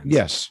racial lines.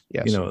 Yes.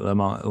 You know,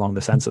 along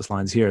the census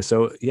lines here.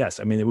 So yes,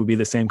 I mean, it would be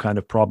the same kind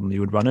of problem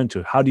you would run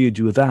into. How do you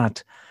do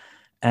that?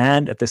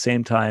 And at the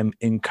same time,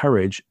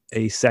 encourage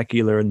a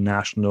secular,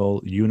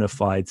 national,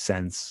 unified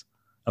sense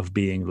of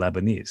being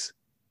Lebanese.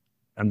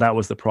 And that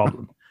was the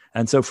problem.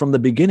 And so from the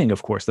beginning,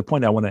 of course, the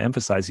point I want to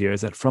emphasize here is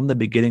that from the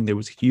beginning, there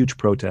was huge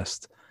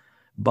protest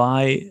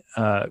by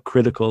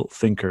critical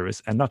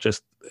thinkers, and not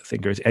just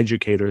thinkers,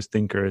 educators,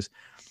 thinkers,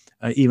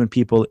 even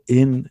people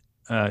in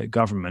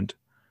government,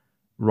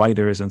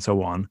 writers, and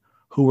so on,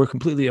 who were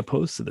completely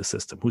opposed to the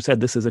system, who said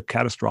this is a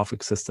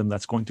catastrophic system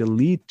that's going to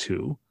lead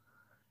to,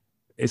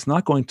 it's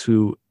not going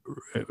to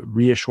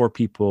reassure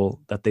people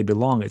that they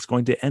belong. It's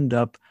going to end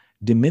up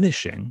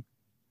diminishing,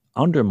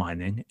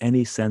 undermining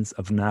any sense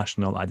of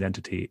national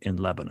identity in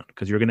Lebanon,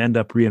 because you're going to end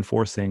up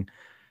reinforcing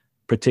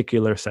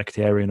particular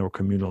sectarian or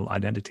communal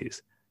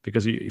identities.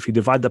 Because if you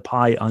divide the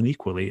pie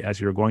unequally, as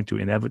you're going to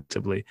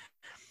inevitably,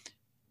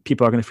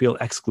 people are going to feel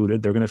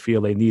excluded. They're going to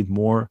feel they need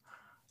more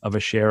of a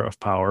share of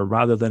power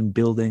rather than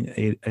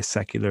building a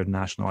secular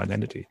national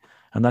identity.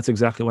 And that's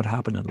exactly what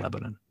happened in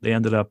Lebanon. They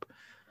ended up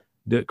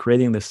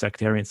creating this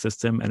sectarian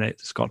system, and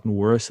it's gotten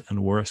worse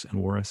and worse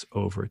and worse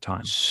over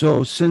time.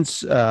 So since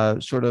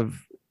sort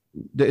of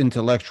the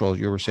intellectuals,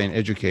 you were saying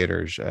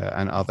educators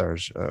and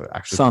others,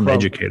 actually some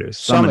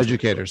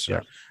educators, yeah.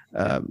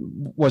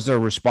 Was there a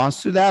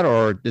response to that,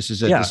 or this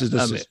is it? Yeah,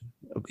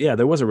 yeah,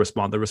 there was a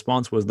response. The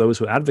response was those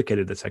who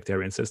advocated the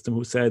sectarian system,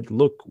 who said,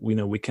 "Look,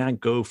 we can't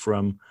go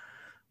from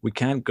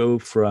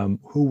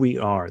who we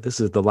are." This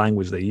is the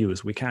language they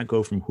use. We can't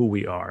go from who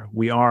we are.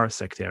 We are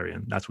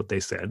sectarian. That's what they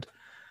said.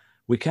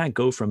 We can't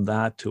go from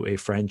that to a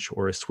French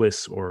or a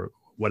Swiss or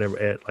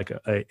whatever, like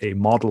a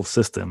model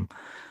system,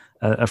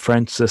 a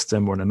French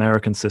system or an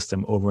American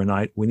system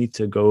overnight. We need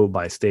to go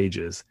by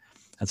stages.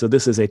 And so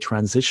this is a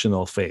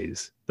transitional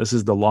phase. This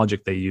is the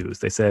logic they use.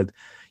 They said,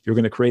 you're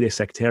going to create a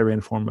sectarian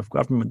form of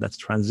government that's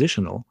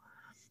transitional,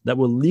 that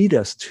will lead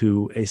us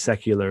to a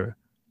secular,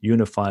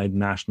 unified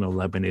national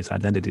Lebanese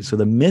identity. So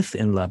the myth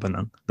in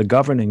Lebanon, the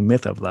governing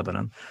myth of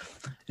Lebanon,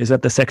 is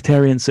that the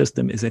sectarian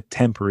system is a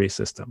temporary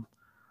system,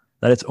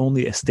 that it's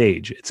only a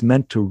stage. It's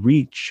meant to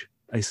reach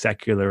a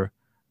secular,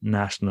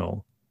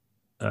 national,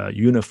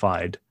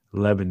 unified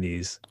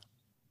Lebanese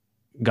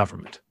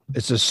government.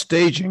 It's a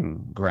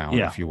staging ground,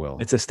 if you will.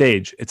 It's a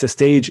stage. It's a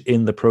stage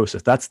in the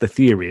process. That's the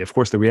theory. Of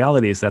course, the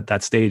reality is that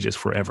that stage is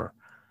forever.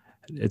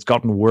 It's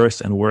gotten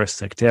worse and worse.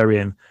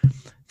 Sectarian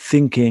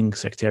thinking,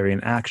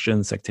 sectarian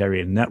action,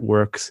 sectarian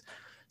networks,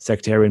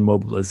 sectarian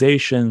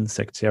mobilization,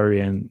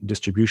 sectarian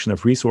distribution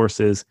of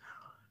resources,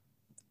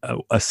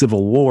 a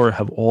civil war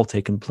have all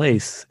taken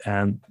place,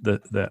 and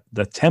the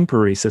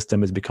temporary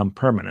system has become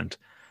permanent.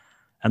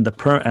 And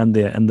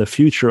the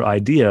future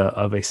idea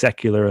of a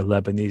secular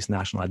Lebanese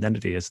national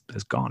identity has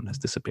gone, has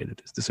dissipated,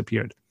 has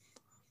disappeared.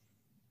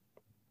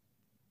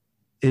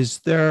 Is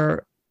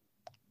there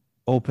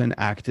open,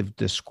 active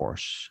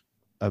discourse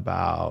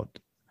about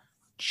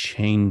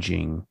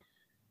changing,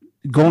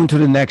 going to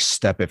the next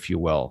step, if you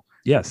will?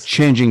 Yes.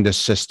 Changing the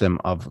system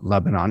of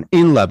Lebanon,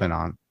 in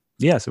Lebanon?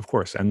 Yes, of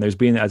course. And there's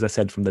been, as I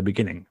said, from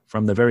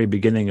the very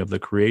beginning of the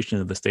creation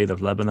of the state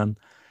of Lebanon,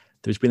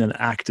 there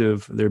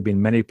have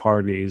been many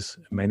parties,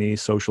 many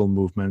social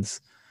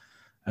movements,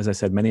 as I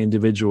said, many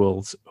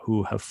individuals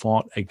who have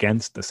fought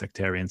against the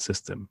sectarian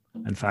system.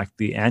 In fact,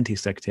 the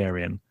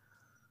anti-sectarian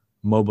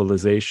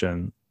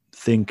mobilization,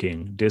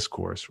 thinking,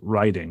 discourse,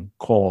 writing,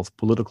 calls,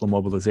 political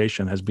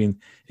mobilization has been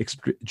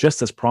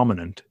just as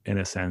prominent, in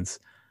a sense,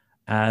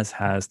 as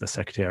has the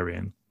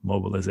sectarian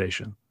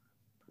mobilization.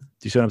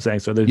 Do you see what I'm saying?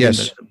 So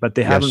there's but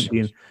they haven't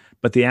been,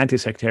 but the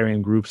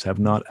anti-sectarian groups have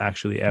not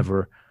actually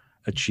ever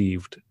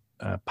achieved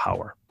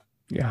power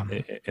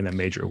in a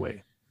major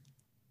way.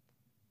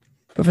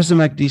 Professor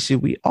Makdisi,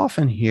 we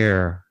often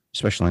hear,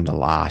 especially in the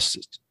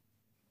last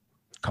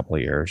couple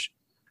of years,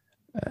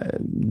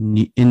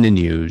 in the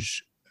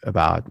news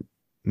about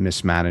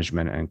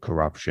mismanagement and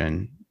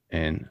corruption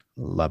in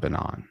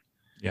Lebanon.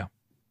 Yeah.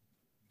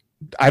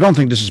 I don't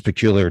think this is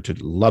peculiar to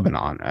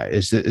Lebanon.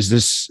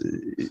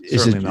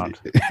 Certainly not.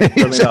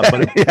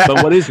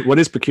 But what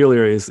is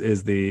peculiar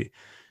is the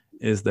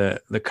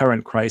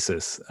current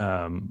crisis,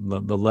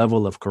 the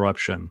level of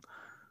corruption,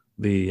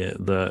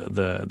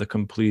 the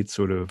complete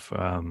sort of.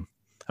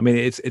 I mean,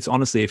 it's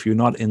honestly, if you're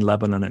not in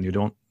Lebanon and you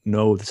don't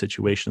know the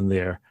situation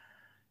there,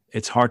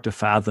 it's hard to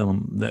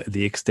fathom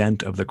the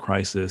extent of the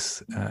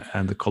crisis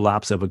and the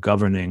collapse of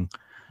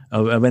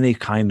of any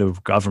kind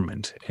of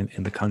government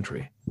in the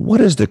country.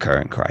 What is the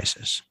current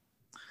crisis?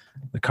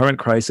 The current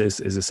crisis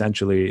is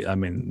essentially, I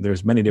mean,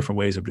 there's many different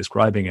ways of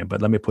describing it,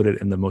 but let me put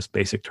it in the most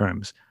basic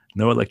terms.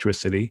 No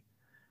electricity,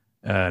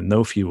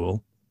 no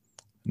fuel,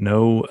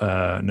 no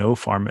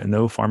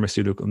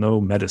pharmaceutical,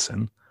 no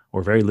medicine,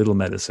 or very little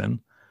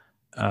medicine,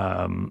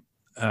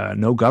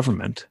 no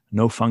government,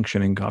 no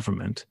functioning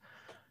government.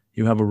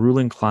 You have a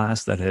ruling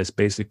class that has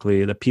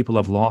basically, the people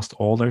have lost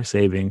all their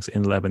savings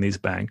in Lebanese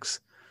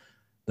banks.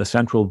 The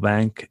central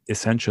bank,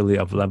 essentially,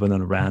 of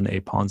Lebanon ran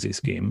a Ponzi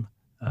scheme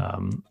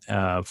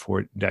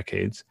for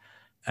decades.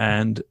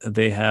 And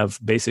they have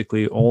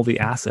basically all the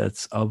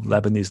assets of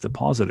Lebanese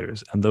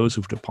depositors. And those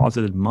who've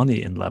deposited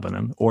money in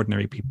Lebanon,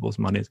 ordinary people's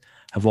monies,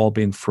 have all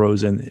been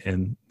frozen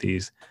in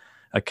these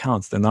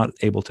accounts. They're not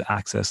able to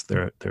access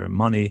their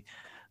money.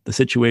 The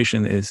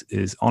situation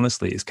is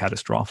honestly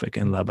catastrophic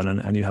in Lebanon.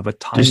 And you have a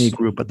tiny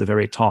group at the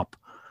very top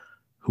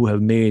who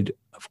have made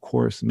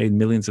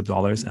millions of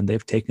dollars, and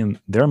they've taken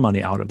their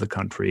money out of the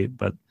country,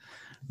 but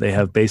they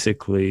have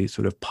basically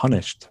sort of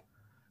punished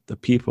the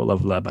people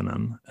of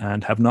Lebanon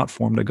and have not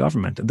formed a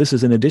government. And this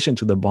is in addition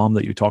to the bomb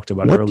that you talked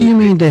about earlier. What do you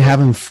mean they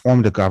haven't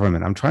formed a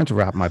government? I'm trying to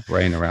wrap my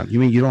brain around. You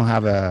mean you don't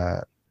have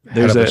a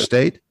head of a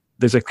state?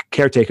 There's a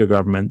caretaker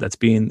government that's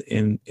been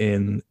in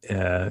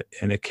a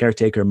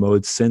caretaker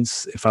mode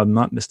since, if I'm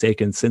not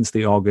mistaken, since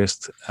the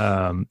August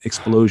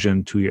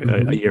explosion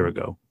a year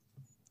ago.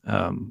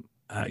 Do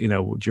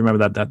you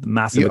remember that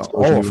massive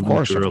explosion? Oh, of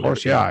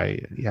course,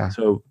 yeah.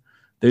 So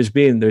there's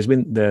been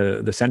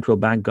the central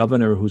bank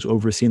governor who's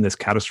overseen this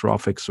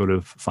catastrophic sort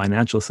of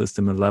financial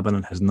system in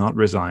Lebanon has not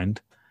resigned.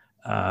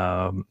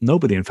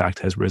 Nobody, in fact,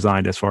 has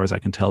resigned, as far as I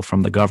can tell,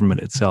 from the government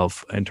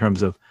itself, in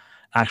terms of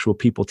actual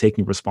people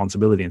taking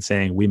responsibility and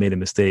saying we made a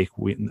mistake.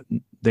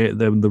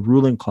 The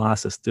ruling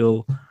class is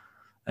still.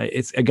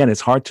 It's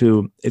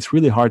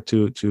really hard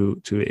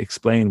to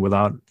explain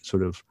without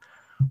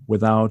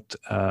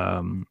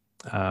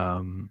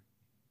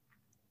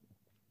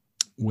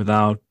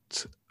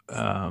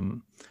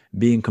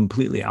being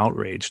completely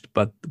outraged,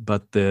 but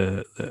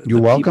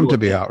you're welcome to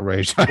be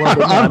outraged.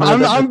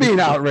 I'm being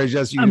outraged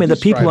as you. I mean, the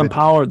people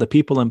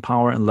in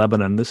power in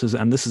Lebanon. This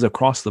is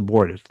across the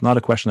board. It's not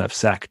a question of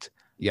sect.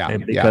 Yeah,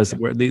 because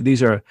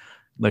these are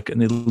like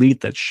an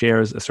elite that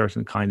shares a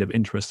certain kind of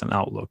interest and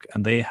outlook,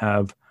 and they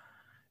have,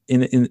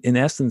 in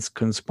essence,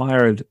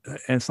 conspired.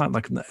 And it's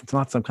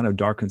not some kind of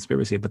dark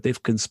conspiracy, but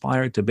they've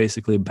conspired to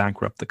basically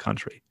bankrupt the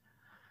country.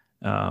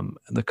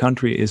 The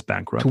country is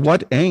bankrupt. To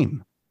what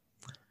aim?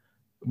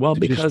 Well,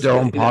 because their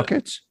own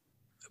pockets.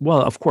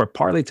 Well, of course,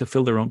 partly to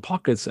fill their own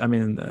pockets. I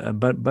mean,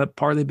 but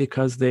partly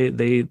because they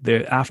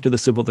after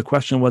the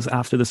question was,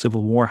 after the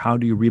Civil War, how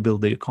do you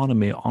rebuild the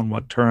economy? On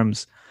what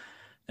terms?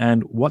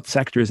 And what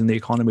sectors in the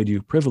economy do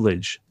you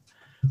privilege?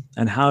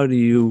 And how do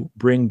you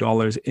bring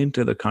dollars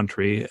into the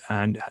country?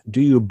 And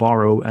do you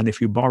borrow? And if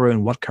you borrow,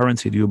 in what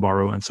currency do you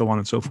borrow? And so on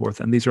and so forth.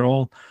 And these are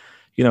all,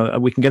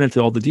 we can get into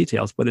all the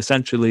details, but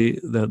essentially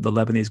the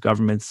Lebanese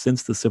government,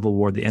 since the Civil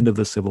War, the end of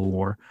the Civil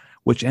War,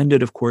 which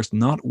ended, of course,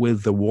 not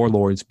with the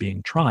warlords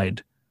being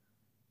tried,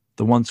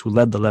 the ones who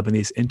led the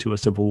Lebanese into a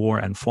civil war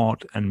and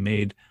fought and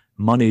made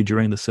money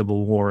during the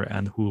Civil War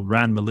and who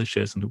ran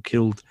militias and who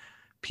killed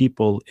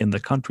people in the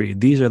country.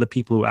 These are the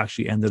people who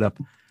actually ended up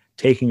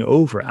taking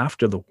over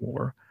after the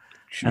war.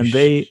 Jeez. And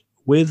they,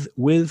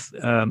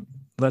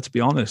 let's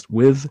be honest,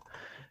 with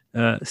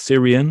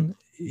Syrian,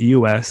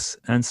 US,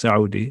 and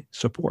Saudi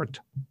support.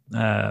 So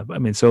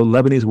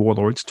Lebanese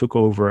warlords took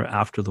over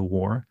after the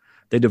war.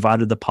 They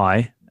divided the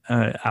pie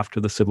after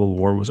the Civil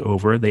War was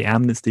over. They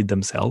amnestied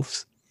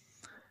themselves.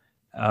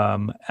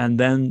 And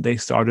then they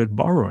started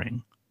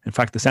borrowing. In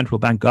fact, the central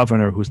bank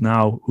governor, who's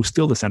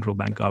still the central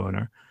bank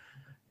governor,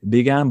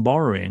 began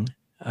borrowing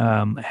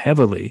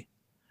heavily,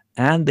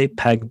 and they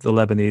pegged the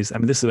Lebanese. I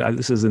mean, this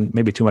isn't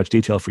maybe too much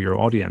detail for your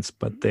audience,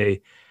 but they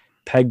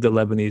pegged the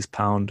Lebanese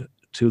pound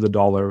to the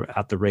dollar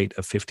at the rate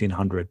of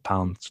 1,500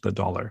 pounds to the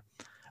dollar,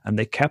 and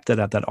they kept it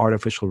at that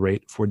artificial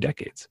rate for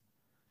decades.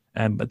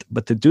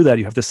 But to do that,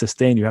 you have to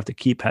sustain. You have to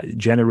keep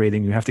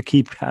generating. You have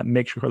to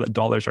make sure that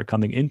dollars are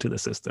coming into the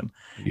system,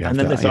 and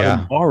then they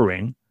started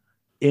borrowing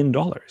in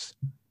dollars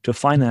to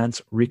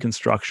finance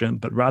reconstruction.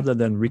 But rather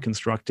than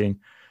reconstructing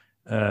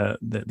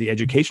the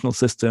educational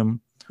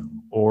system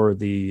or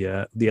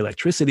the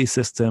electricity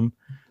system,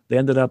 they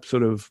ended up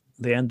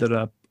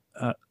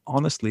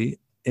honestly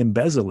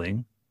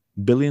embezzling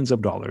billions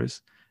of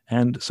dollars.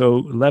 And so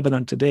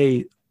Lebanon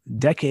today,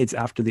 decades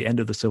after the end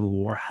of the Civil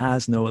War,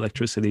 has no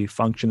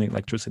functioning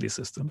electricity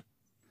system,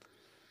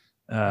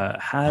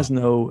 has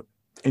no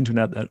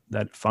internet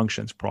that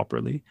functions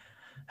properly,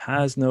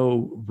 has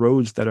no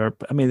roads that are,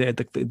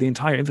 the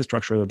entire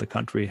infrastructure of the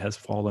country has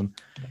fallen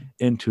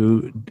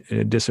into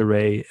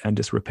disarray and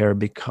disrepair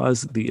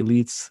because the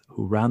elites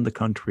who ran the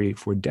country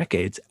for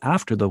decades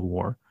after the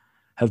war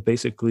have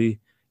basically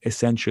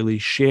essentially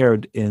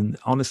shared in,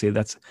 honestly,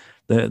 that's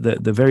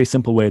the very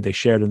simple way they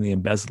shared in the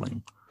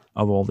embezzling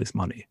of all this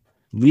money,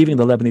 leaving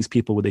the Lebanese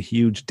people with a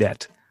huge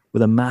debt,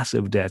 with a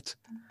massive debt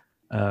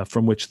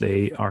from which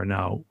they are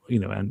now,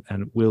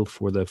 and will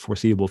for the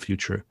foreseeable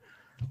future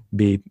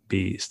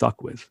be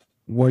stuck with.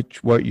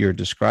 What you're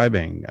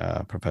describing,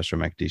 Professor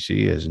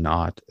Makdisi, is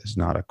not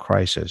a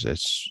crisis.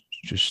 It's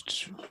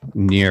just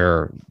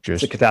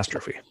it's a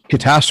catastrophe.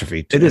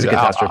 Catastrophe. It is a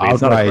catastrophe.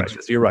 It's not a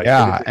crisis. You're right.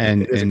 Yeah,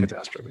 it is a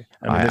catastrophe.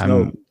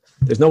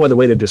 there's no other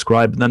way to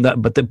describe them.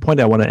 But the point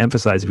I want to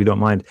emphasize, if you don't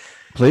mind,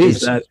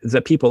 Please. is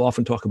that people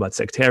often talk about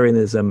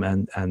sectarianism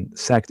and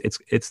sect.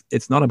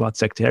 It's not about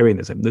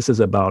sectarianism. This is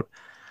about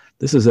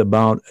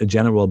a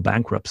general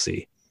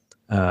bankruptcy.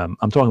 I'm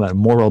talking about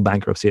moral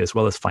bankruptcy as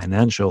well as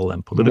financial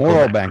and political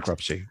Moral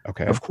bankruptcy.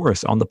 Okay. Of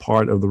course, on the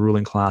part of the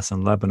ruling class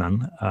in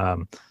Lebanon.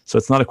 So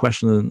it's not a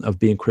question of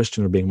being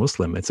Christian or being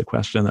Muslim. It's a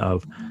question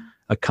of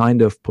a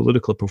kind of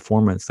political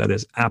performance that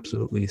is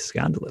absolutely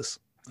scandalous.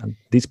 And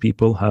these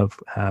people have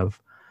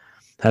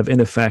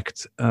in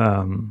effect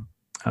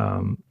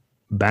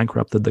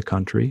bankrupted the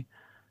country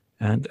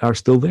and are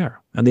still there.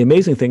 And the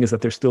amazing thing is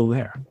that they're still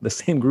there. The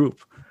same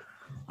group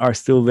are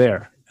still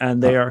there.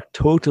 And they are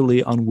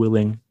totally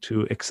unwilling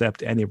to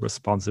accept any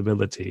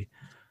responsibility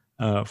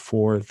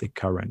for the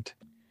current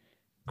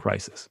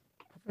crisis.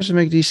 Professor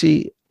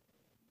McDC,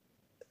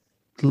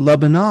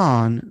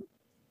 Lebanon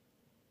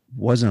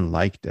wasn't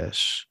like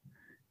this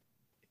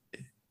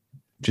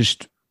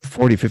just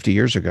 40, 50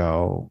 years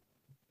ago.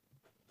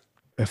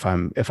 If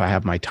I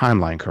have my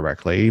timeline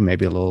correctly,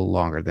 maybe a little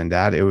longer than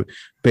that.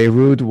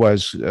 Beirut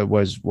was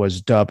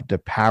dubbed the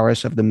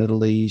Paris of the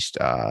Middle East.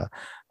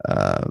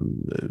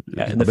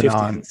 In the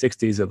 50s and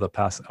 60s of the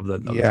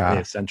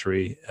 20th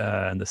century,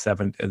 and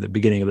the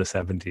beginning of the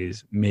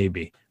 70s,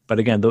 maybe. But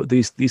again,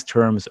 these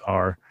terms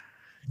are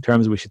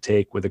terms we should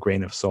take with a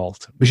grain of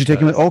salt. We should take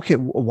them. Okay,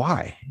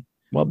 why?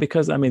 Well,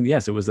 because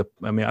yes, it was I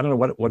don't know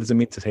what does it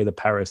mean to say the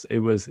Paris. It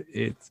was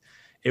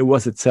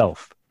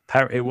itself.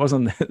 It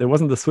wasn't. There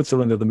wasn't the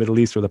Switzerland of the Middle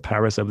East or the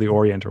Paris of the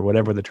Orient or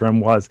whatever the term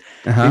was.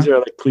 These are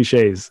like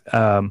cliches.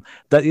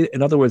 That,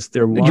 in other words,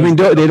 there was. You mean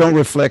they don't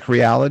reflect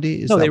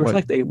reality? No, they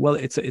reflect.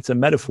 It's a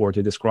metaphor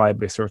to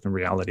describe a certain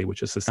reality,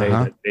 which is to say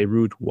that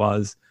Beirut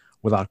was,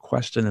 without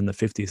question, in the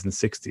 50s and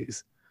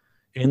 60s,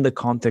 in the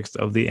context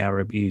of the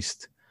Arab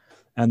East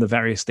and the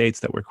various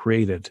states that were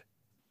created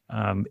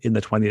in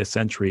the 20th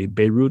century.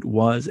 Beirut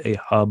was a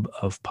hub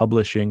of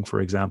publishing, for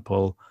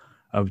example,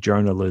 of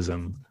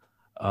journalism,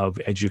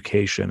 of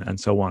education, and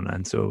so on,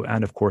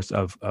 and of course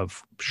of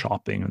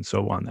shopping and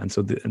so on, and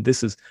so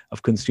this is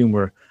of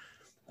consumer,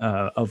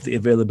 of the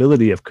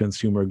availability of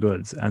consumer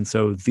goods, and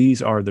so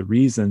these are the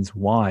reasons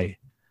why.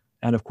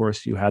 And of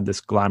course, you had this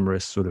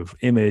glamorous sort of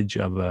image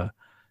of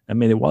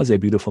it was a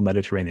beautiful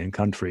Mediterranean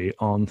country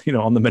on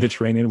the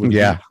Mediterranean with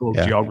beautiful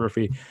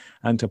geography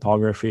and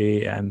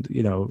topography, and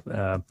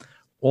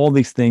all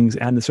these things,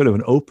 and sort of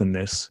an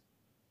openness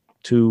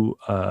to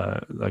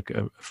like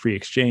a free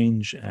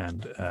exchange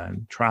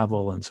and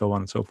travel and so on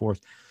and so forth.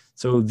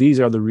 So these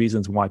are the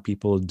reasons why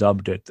people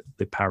dubbed it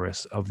the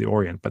Paris of the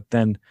Orient. But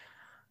then,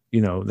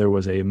 there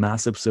was a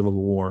massive civil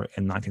war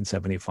in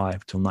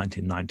 1975 till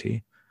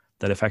 1990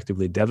 that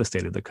effectively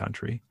devastated the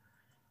country.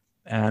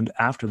 And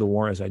after the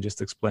war, as I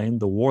just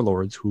explained, the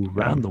warlords who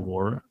ran the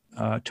war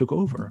took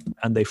over,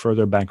 and they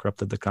further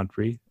bankrupted the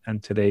country.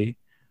 And today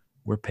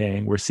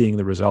we're seeing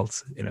the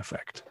results in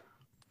effect.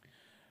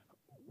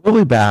 We'll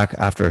be back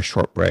after a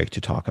short break to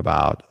talk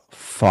about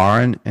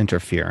foreign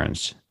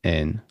interference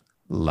in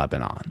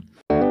Lebanon.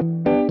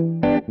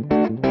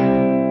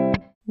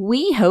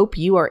 We hope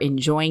you are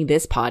enjoying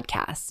this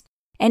podcast.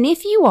 And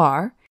if you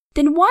are,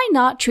 then why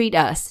not treat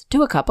us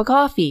to a cup of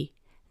coffee?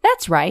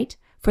 That's right.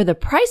 For the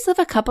price of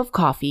a cup of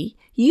coffee,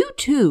 you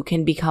too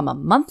can become a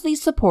monthly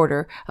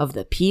supporter of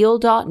the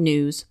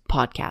Peel.News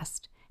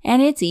podcast.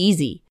 And it's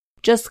easy.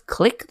 Just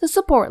click the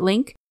support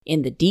link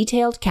in the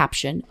detailed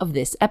caption of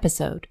this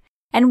episode.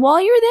 And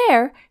while you're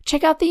there,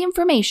 check out the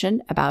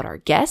information about our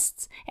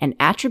guests and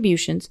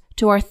attributions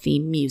to our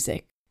theme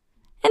music.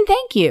 And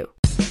thank you.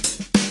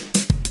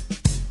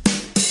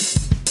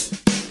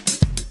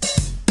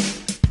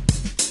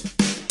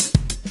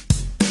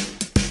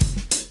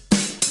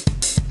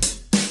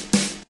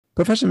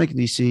 Professor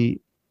McDC,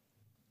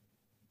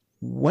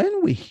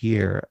 when we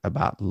hear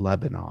about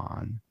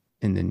Lebanon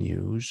in the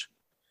news,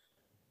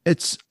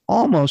 it's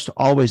almost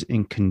always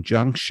in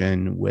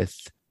conjunction with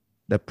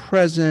the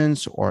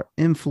presence or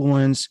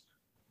influence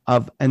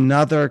of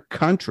another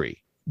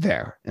country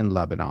there in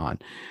Lebanon.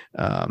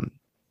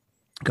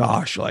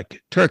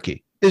 Like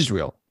Turkey,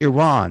 Israel,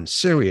 Iran,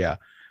 Syria.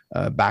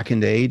 Back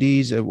in the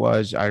 80s, it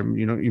was,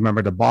 you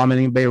remember the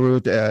bombing in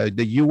Beirut,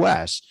 the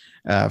U.S.,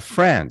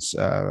 France.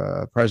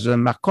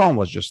 President Macron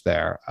was just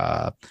there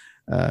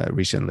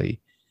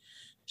recently.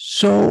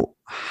 So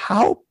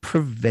how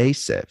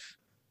pervasive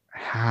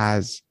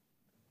has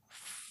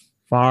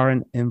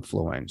foreign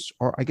influence,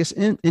 or I guess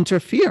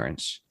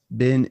interference,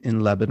 been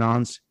in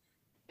Lebanon's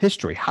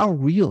history? How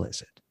real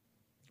is it?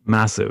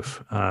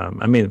 Massive.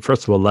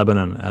 First of all,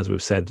 Lebanon, as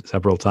we've said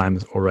several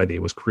times already,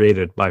 was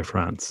created by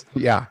France.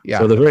 Yeah.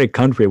 So the very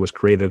country was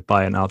created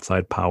by an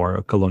outside power,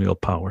 a colonial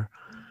power,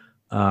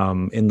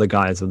 in the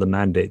guise of the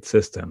mandate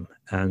system.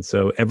 And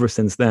so ever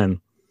since then,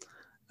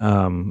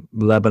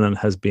 Lebanon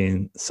has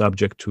been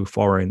subject to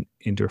foreign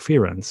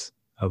interference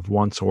of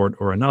one sort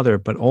or another,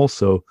 but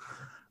also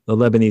the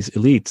Lebanese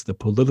elites, the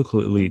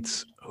political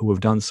elites who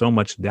have done so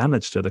much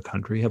damage to the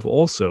country, have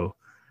also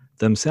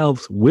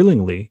themselves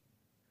willingly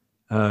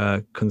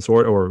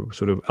consort or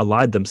sort of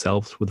allied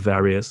themselves with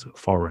various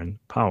foreign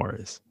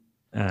powers,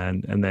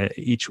 and they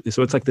each,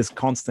 so it's like this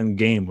constant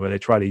game where they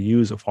try to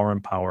use a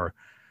foreign power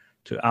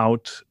to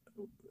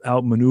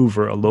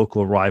outmaneuver a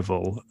local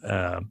rival,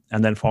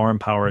 and then foreign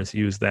powers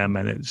use them,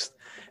 and it's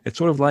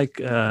sort of like,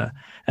 and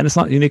it's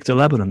not unique to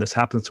Lebanon. This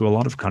happens to a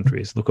lot of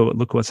countries.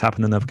 Look what's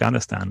happened in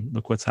Afghanistan.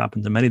 Look what's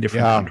happened to many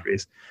different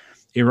countries.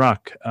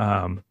 Iraq.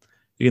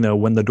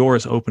 When the door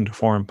is open to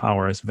foreign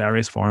powers,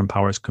 various foreign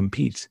powers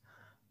compete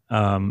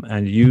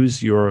and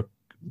use your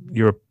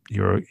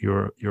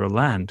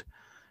land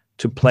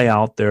to play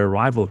out their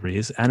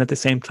rivalries, and at the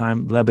same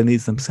time,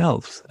 Lebanese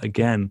themselves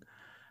again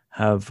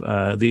have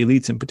the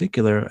elites in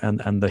particular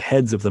and the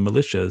heads of the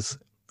militias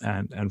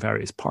and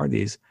various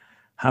parties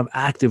have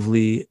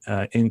actively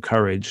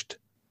encouraged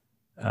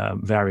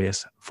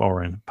various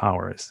foreign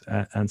powers.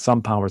 And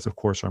some powers, of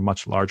course, are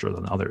much larger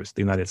than others.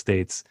 The United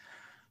States,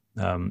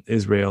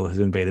 Israel has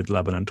invaded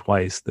Lebanon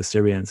twice. The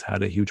Syrians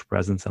had a huge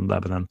presence in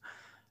Lebanon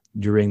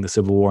during the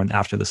Civil War and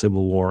after the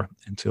Civil War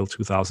until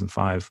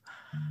 2005.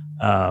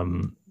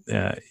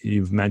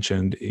 You've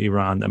mentioned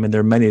Iran. I mean, there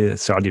are many,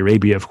 Saudi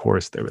Arabia, of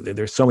course.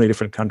 There's so many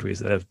different countries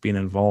that have been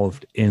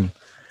involved in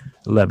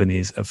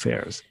Lebanese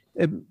affairs.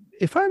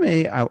 If I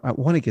may, I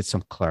want to get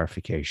some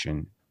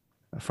clarification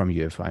from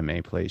you, if I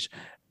may, please.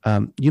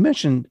 You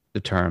mentioned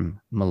the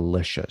term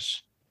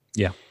militias.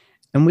 Yeah.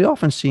 And we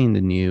often see in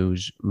the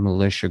news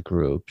militia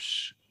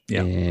groups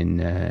in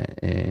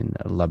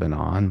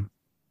Lebanon.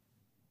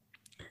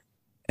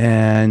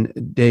 And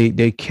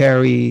they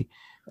carry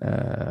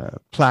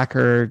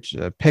placards,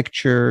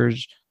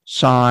 pictures,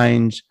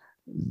 signs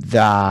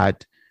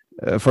that,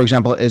 for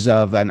example, is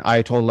of an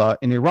Ayatollah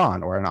in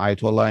Iran or an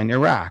Ayatollah in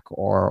Iraq,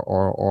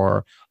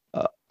 or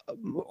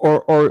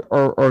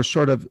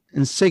sort of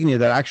insignia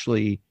that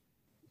actually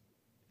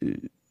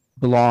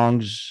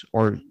belongs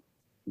or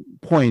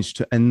points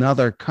to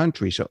another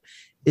country. So,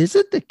 is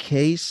it the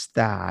case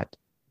that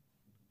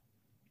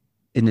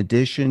in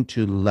addition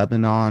to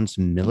Lebanon's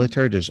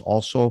military, there's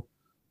also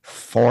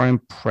foreign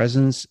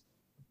presence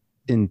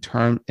in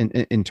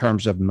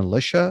terms of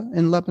militia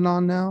in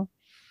Lebanon now?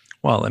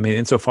 Well, I mean,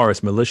 insofar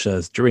as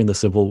militias during the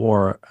Civil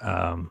War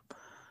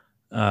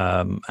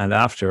and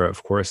after,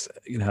 of course,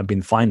 have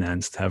been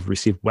financed, have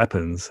received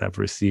weapons, have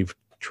received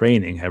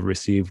training, have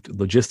received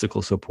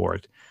logistical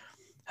support,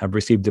 have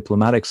received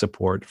diplomatic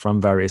support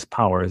from various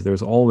powers,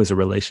 there's always a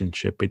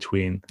relationship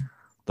between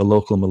the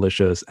local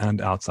militias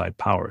and outside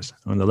powers.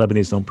 When the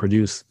Lebanese don't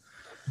produce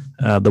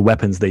the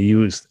weapons they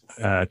used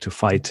to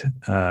fight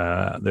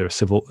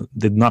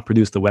did not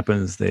produce the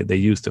weapons they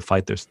used to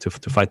fight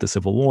to fight the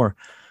Civil War,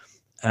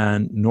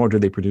 and nor do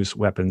they produce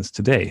weapons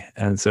today.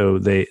 And so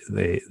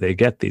they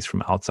get these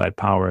from outside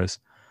powers.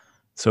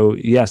 So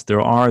yes,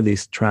 there are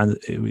these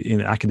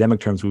in academic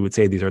terms, we would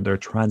say they're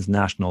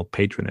transnational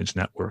patronage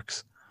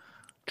networks.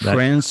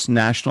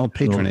 Transnational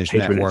patronage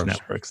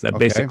networks that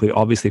basically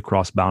obviously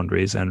cross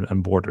boundaries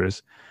and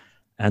borders,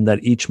 and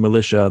that each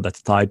militia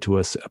that's tied to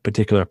a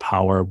particular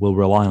power will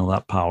rely on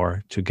that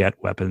power to get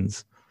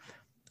weapons,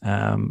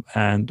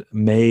 and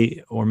may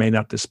or may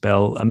not display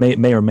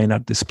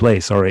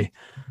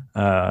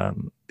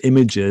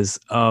images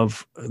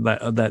of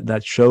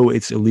that show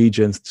its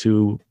allegiance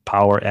to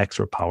power X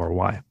or power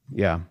Y.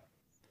 Yeah.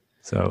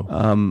 So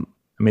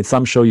I mean,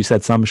 some show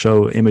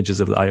images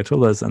of the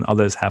Ayatollahs, and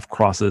others have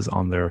crosses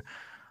on their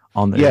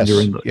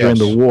during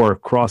the war,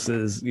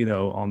 crosses,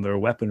 on their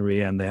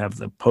weaponry, and they have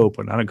the Pope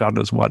and God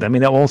knows what. I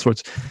mean, all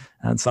sorts.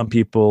 And some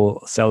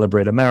people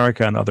celebrate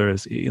America, and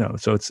others,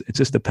 So it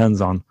just depends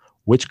on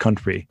which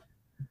country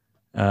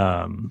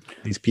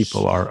these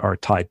people are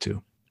tied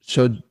to.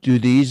 So do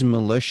these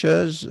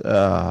militias?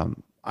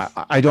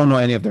 I don't know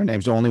any of their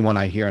names. The only one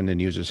I hear in the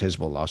news is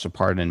Hezbollah. So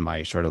pardon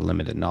my sort of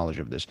limited knowledge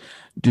of this.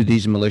 Do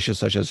these militias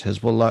such as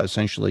Hezbollah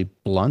essentially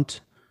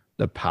blunt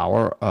the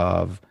power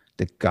of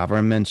the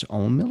government's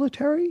own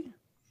military?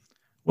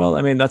 Well,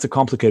 I mean, that's a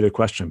complicated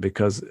question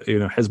because,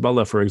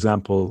 Hezbollah, for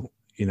example,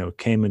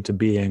 came into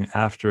being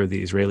after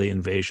the Israeli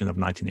invasion of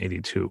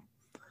 1982.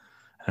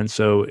 And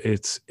so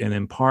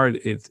in part,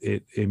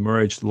 it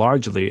emerged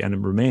largely, and it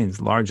remains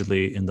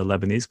largely in the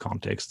Lebanese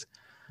context,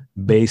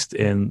 based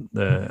in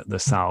the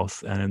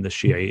south and in the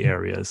Shia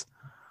areas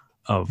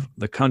of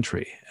the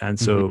country. And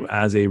so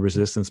as a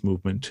resistance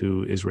movement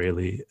to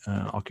Israeli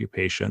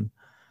occupation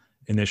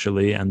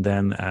initially, and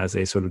then as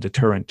a sort of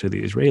deterrent to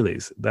the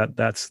Israelis,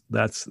 that's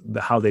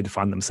how they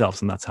define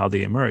themselves, and that's how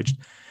they emerged.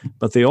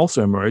 But they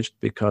also emerged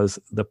because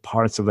the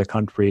parts of the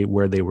country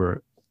where they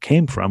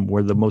came from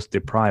were the most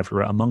deprived,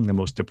 or among the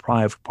most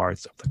deprived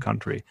parts of the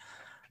country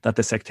that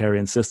the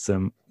sectarian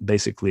system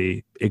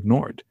basically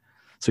ignored.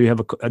 So you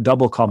have a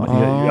double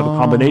you have a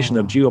combination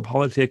of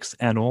geopolitics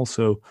and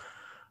also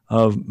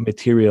of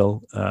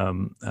material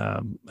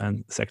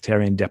and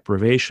sectarian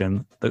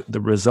deprivation. The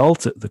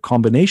result, the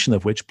combination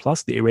of which,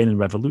 plus the Iranian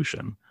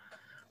Revolution,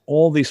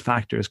 all these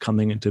factors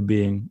coming into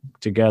being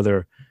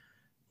together,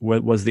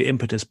 was the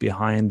impetus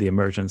behind the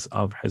emergence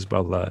of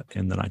Hezbollah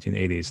in the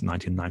 1980s,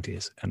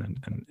 1990s,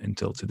 and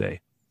until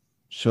today.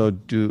 So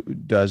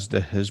does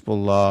the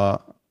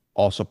Hezbollah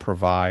also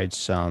provide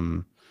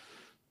some,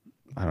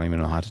 I don't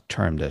even know how to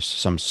term this,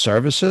 some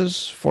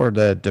services for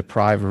the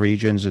deprived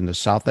regions in the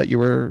south that you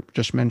were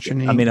just I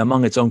mentioning? mean,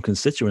 among its own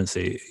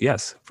constituency,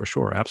 yes, for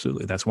sure,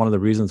 absolutely. That's one of the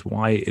reasons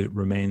why it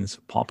remains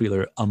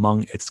popular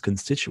among its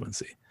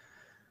constituency.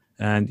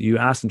 And you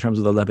asked in terms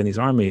of the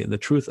Lebanese army, the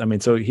truth, I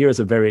mean, so here's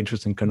a very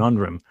interesting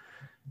conundrum,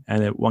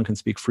 and one can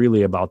speak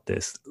freely about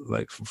this.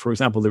 Like, for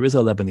example, there is a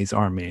Lebanese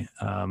army.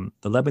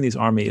 The Lebanese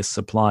army is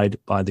supplied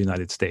by the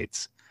United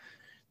States.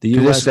 The To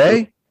this U.S.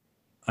 day?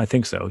 I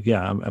think so.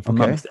 Yeah, if I'm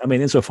not Okay. mistaken, I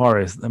mean, insofar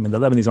as the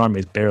Lebanese army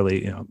is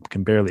barely,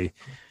 can barely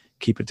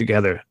keep it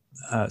together,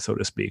 so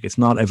to speak. It's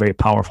not a very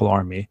powerful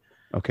army.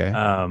 Okay.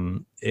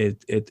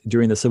 It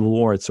during the Civil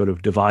War, it sort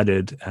of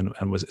divided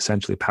and was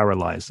essentially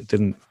paralyzed. It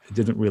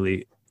didn't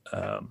really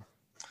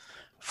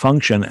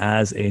function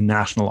as a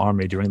national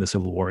army during the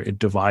Civil War. It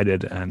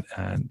divided and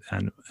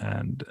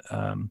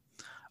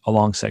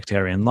along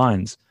sectarian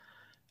lines.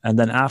 And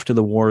then after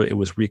the war, it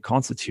was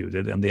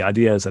reconstituted. And the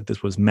idea is that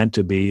this was meant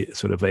to be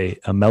sort of a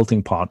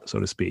melting pot, so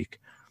to speak,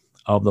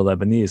 of the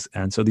Lebanese.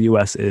 And so the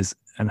U.S. is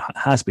and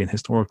has been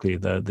historically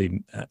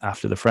the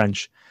after the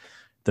French,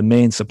 the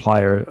main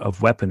supplier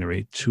of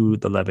weaponry to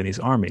the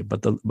Lebanese army.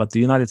 But the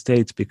United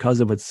States, because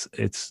of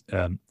its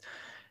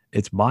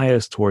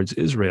bias towards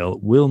Israel,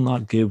 will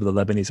not give the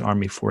Lebanese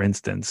army, for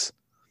instance,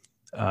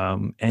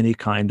 any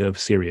kind of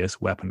serious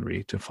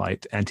weaponry to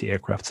fight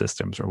anti-aircraft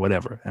systems or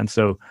whatever. And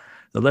so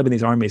the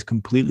Lebanese army is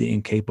completely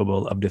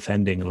incapable of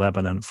defending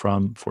Lebanon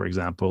from, for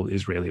example,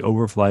 Israeli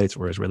overflights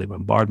or Israeli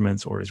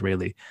bombardments or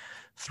Israeli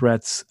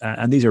threats.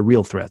 And these are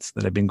real threats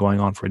that have been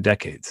going on for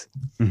decades.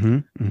 Mm-hmm,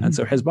 mm-hmm. And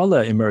so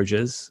Hezbollah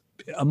emerges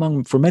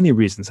for many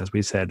reasons, as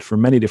we said, for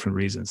many different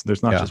reasons.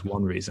 There's not just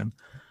one reason.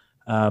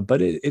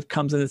 But it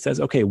comes and it says,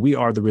 okay, we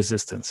are the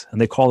resistance. And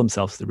they call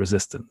themselves the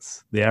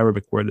resistance. The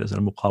Arabic word is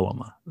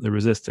al-muqawama, the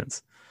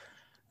resistance.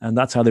 And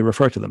that's how they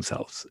refer to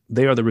themselves.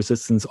 They are the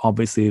resistance,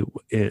 obviously,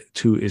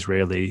 to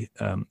Israeli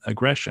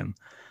aggression.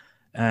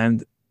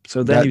 And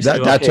so then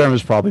that term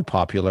is probably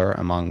popular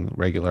among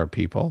regular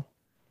people.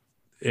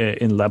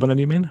 In Lebanon,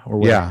 you mean? Or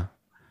where? Yeah.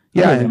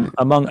 Yeah, I mean,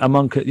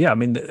 among yeah. I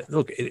mean,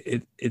 look,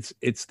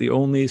 it's the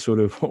only sort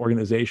of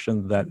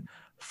organization that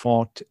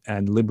fought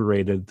and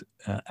liberated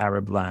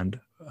Arab land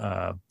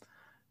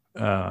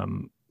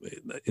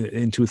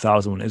in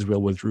 2000 when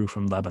Israel withdrew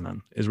from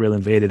Lebanon. Israel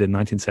invaded in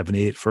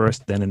 1978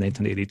 first, then in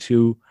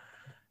 1982,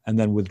 and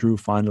then withdrew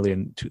finally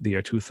in the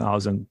year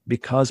 2000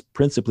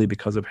 principally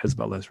because of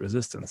Hezbollah's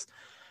resistance.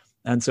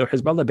 And so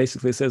Hezbollah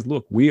basically says,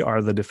 look, we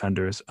are the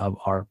defenders of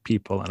our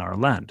people and our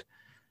land.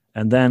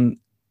 And then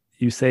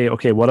you say,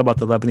 okay, what about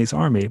the Lebanese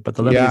army? But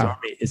the Lebanese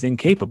army is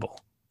incapable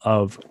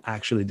of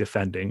actually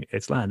defending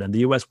its land. And the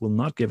U.S. will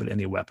not give it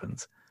any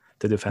weapons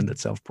to defend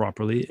itself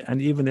properly.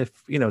 And even if,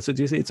 so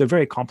you see, it's a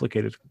very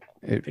complicated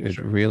picture. It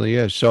really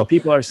is. So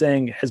people are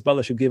saying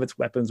Hezbollah should give its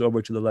weapons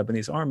over to the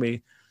Lebanese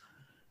army.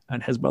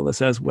 And Hezbollah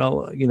says,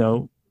 well,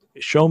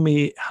 show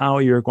me how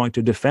you're going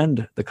to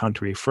defend the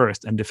country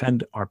first and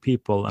defend our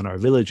people and our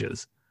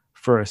villages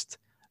first.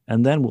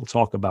 And then we'll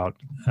talk about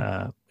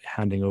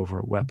handing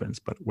over weapons.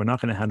 But we're not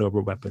going to hand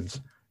over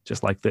weapons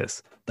just like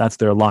this. That's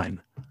their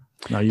line.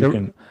 Now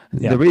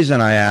the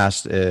reason I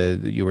asked,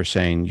 you were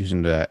saying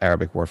using the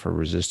Arabic word for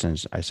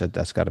resistance, I said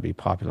that's got to be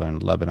popular in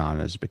Lebanon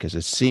is because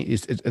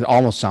it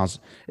almost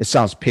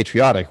sounds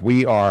patriotic.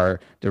 We are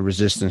the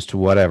resistance to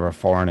whatever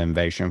foreign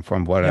invasion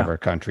from whatever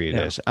country it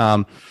is.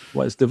 Well,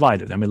 it's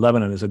divided. I mean,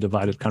 Lebanon is a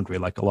divided country,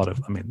 like a lot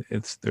of. I mean,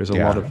 there's a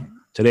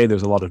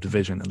lot of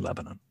division in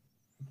Lebanon.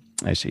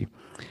 I see.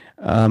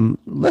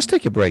 Let's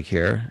take a break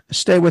here.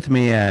 Stay with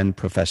me and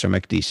Professor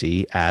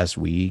Makdisi as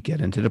we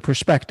get into the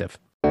perspective.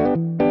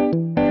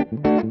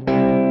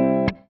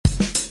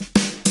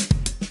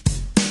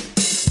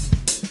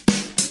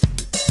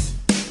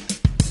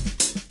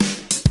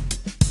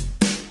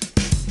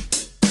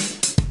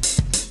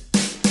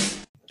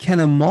 Can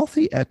a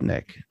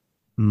multi-ethnic,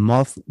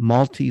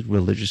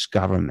 multi-religious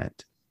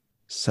government,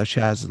 such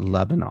as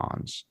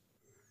Lebanon's,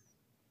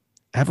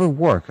 ever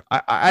work?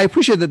 I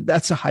appreciate that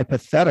that's a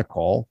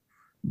hypothetical,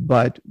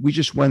 but we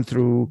just went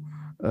through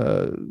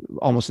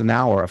almost an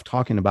hour of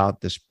talking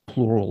about this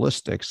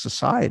pluralistic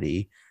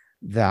society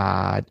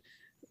that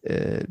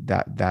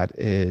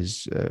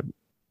is,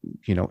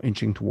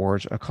 inching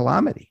towards a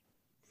calamity.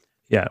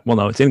 Yeah, well,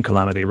 no, it's in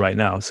calamity right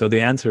now. So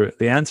the answer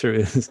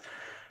is,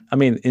 I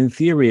mean, in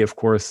theory, of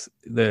course,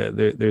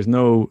 there's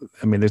no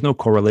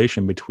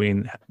correlation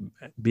between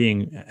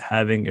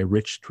having a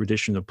rich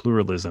tradition of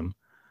pluralism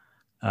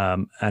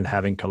and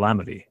having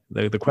calamity.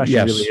 The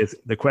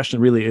question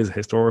really is a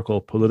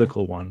historical,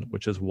 political one,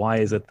 which is why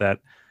is it that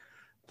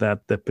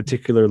the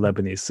particular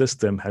Lebanese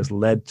system has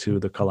led to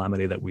the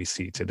calamity that we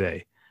see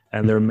today?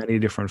 And there are many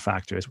different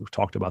factors. We've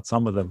talked about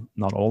some of them,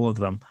 not all of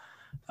them.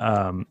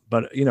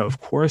 But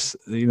of course,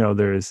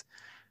 there's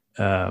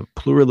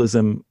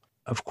pluralism.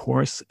 Of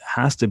course,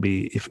 has to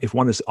be, if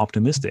one is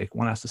optimistic,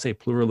 one has to say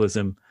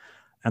pluralism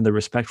and the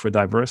respect for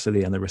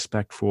diversity and the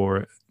respect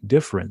for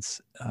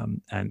difference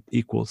and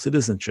equal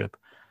citizenship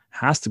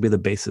has to be the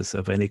basis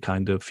of any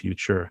kind of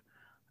future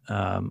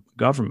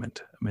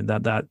government. I mean,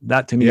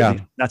 that to me, Yeah.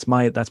 that's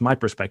my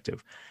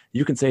perspective.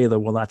 You can say that,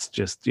 well, that's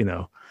just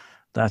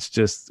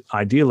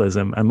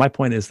idealism. And my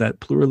point is that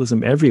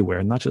pluralism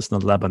everywhere, not just in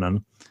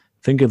Lebanon.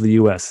 Think of the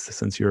U.S.,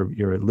 since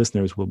your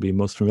listeners will be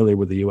most familiar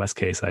with the U.S.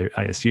 case,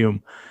 I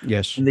assume.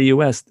 Yes. In the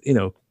U.S.,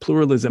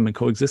 pluralism and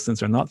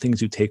coexistence are not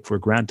things you take for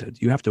granted.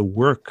 You have to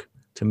work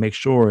to make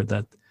sure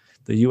that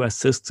the U.S.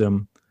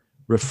 system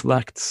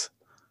reflects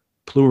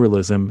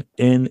pluralism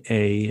in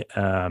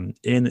an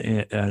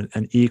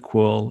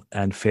equal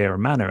and fair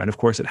manner. And of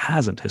course, it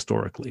hasn't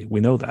historically.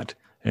 We know that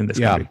in this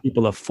country.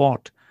 People have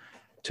fought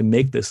to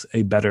make this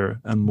a better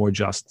and more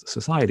just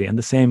society. And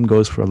the same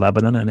goes for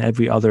Lebanon and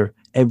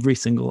every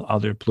single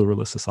other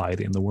pluralist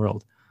society in the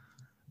world.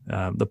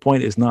 The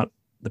point is not,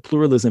 the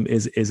pluralism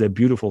is a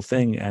beautiful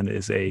thing and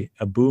is a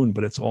boon,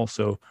 but it's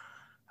also,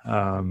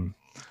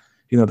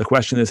 the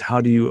question is,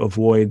 how do you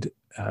avoid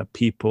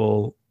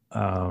people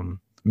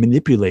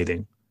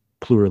manipulating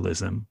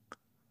pluralism,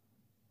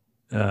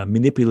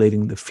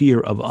 manipulating the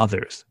fear of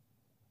others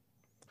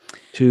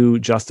to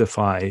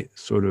justify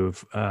sort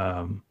of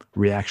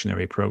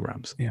reactionary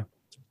programs? Yeah.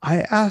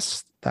 I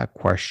asked that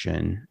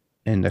question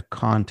in the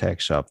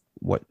context of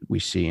what we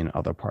see in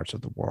other parts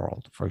of the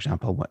world. For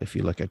example, if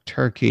you look at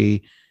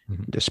Turkey,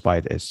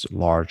 despite its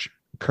large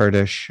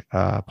Kurdish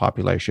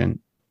population,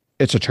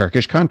 it's a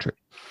Turkish country.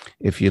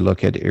 If you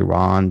look at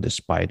Iran,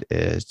 despite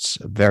its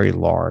very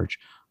large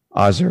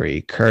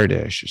Azeri,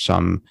 Kurdish,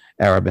 some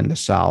Arab in the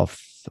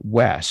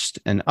southwest,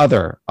 and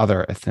other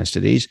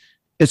ethnicities,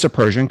 it's a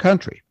Persian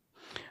country.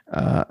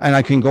 And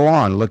I can go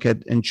on. Look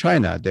at in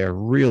China, they're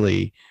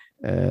really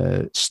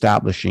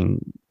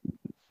establishing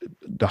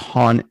the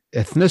Han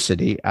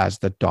ethnicity as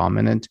the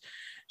dominant.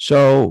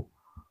 So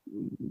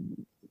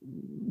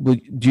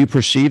do you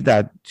perceive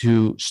that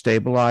to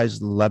stabilize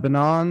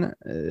Lebanon?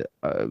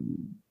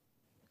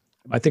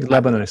 I think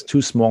Lebanon is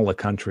too small a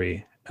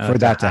country for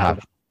that to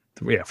happen.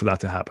 Yeah, for that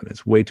to happen.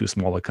 It's way too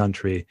small a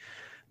country.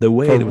 The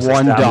way for it was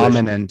one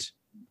dominant.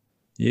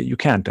 You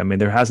can't. I mean,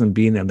 there hasn't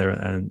been,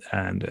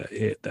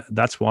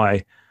 that's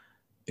why,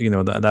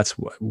 that's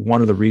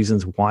one of the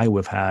reasons why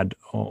we've had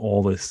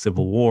all this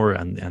civil war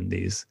and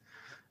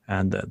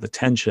the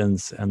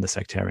tensions and the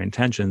sectarian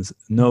tensions.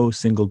 No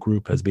single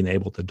group has been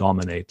able to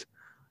dominate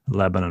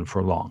Lebanon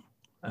for long,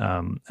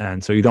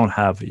 and so you don't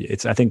have.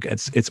 I think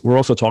we're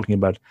also talking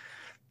about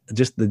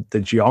just the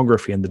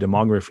geography and the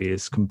demography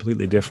is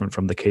completely different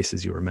from the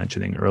cases you were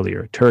mentioning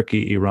earlier.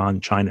 Turkey, Iran,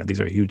 China, these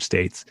are huge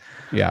states.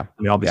 Yeah.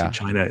 I mean, obviously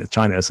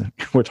China is,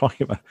 we're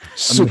talking about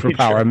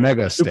superpower,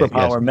 mega state.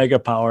 Superpower, mega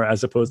power,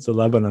 as opposed to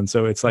Lebanon.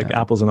 So it's like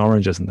apples and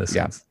oranges in this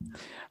sense.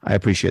 I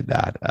appreciate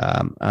that.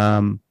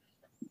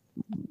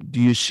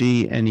 Do you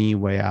see any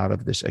way out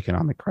of this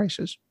economic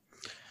crisis?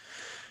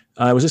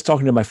 I was just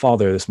talking to my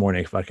father this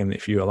morning,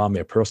 if you allow me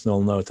a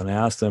personal note, and I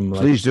asked him,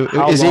 please do.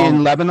 Is he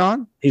in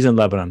Lebanon? He's in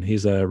Lebanon.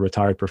 He's a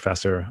retired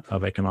professor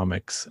of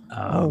economics.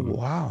 Oh,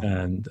 wow.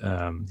 And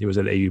he was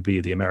at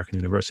AUB, the American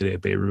University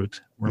of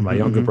Beirut, where my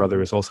younger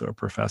brother is also a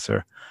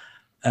professor.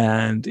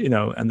 And,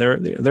 and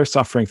they're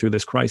suffering through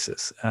this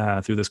crisis,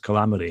 through this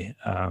calamity.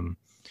 The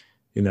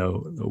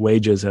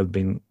wages have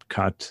been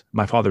cut.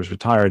 My father's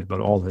retired,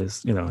 but all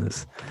his,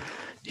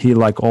 he,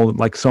 like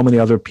so many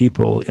other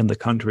people in the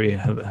country,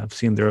 have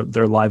seen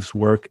their life's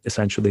work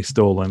essentially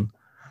stolen.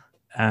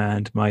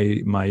 And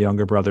my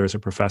younger brother is a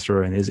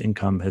professor, and his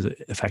income has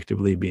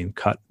effectively been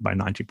cut by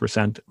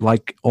 90%,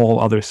 like all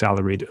other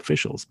salaried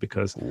officials,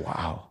 because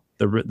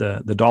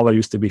the dollar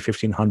used to be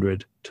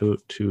 1,500 it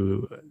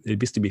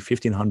used to be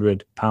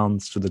 1,500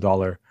 pounds to the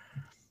dollar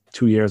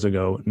 2 years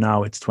ago.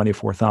 Now it's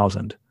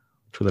 24,000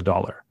 to the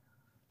dollar.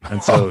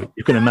 And so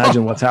you can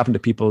imagine what's happened to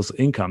people's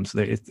incomes.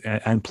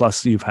 And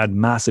plus you've had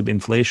massive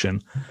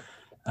inflation.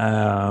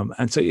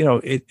 And so,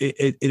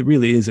 it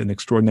really is an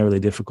extraordinarily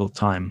difficult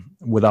time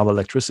without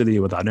electricity,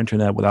 without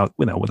internet,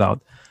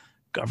 without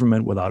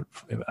government, without,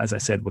 as I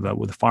said,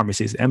 with the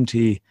pharmacies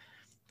empty.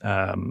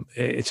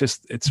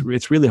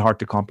 It's really hard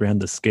to comprehend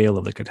the scale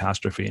of the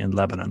catastrophe in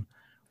Lebanon.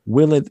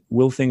 What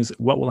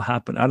will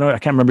happen? I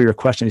can't remember your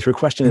question. If your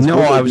question is,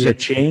 will there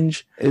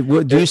change?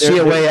 Do you see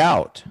a way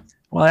out?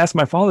 Well, I asked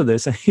my father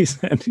this, and he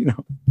said,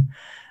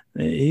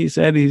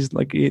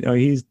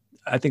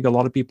 I think a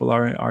lot of people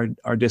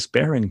are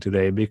despairing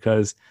today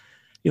because,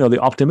 the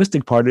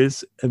optimistic part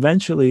is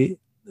eventually,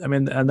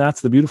 and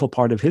that's the beautiful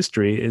part of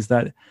history, is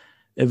that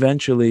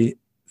eventually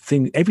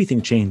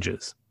everything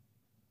changes.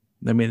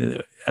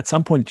 At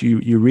some point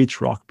you reach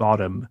rock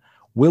bottom.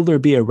 Will there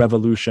be a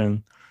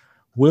revolution?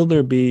 Will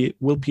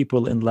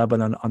people in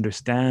Lebanon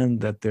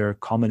understand that their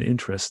common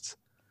interests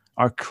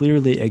are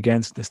clearly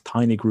against this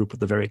tiny group at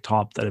the very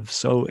top that have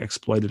so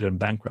exploited and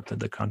bankrupted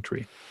the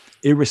country,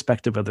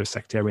 irrespective of their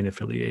sectarian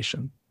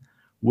affiliation?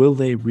 Will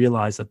they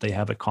realize that they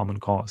have a common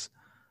cause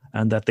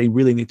and that they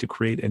really need to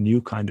create a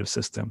new kind of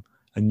system,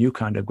 a new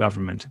kind of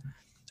government,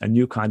 a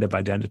new kind of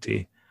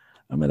identity?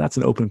 That's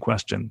an open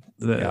question.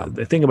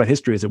 The thing about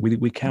history is that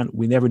we can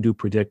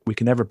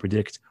never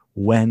predict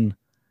when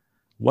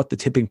what the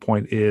tipping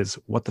point is,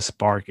 what the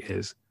spark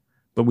is.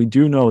 But we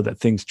do know that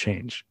things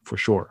change for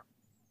sure.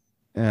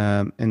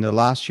 In the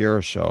last year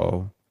or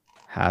so,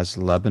 has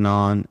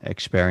Lebanon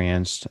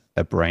experienced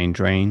a brain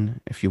drain,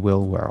 if you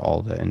will, where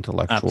all the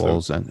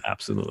intellectuals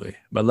Absolutely.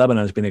 But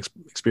Lebanon has been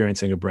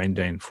experiencing a brain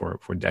drain for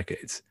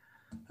decades.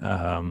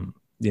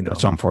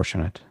 That's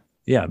unfortunate.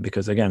 Yeah,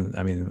 because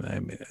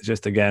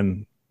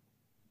again,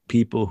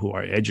 people who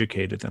are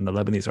educated, and the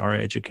Lebanese are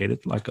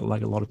educated, like a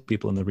lot of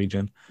people in the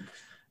region.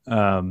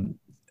 And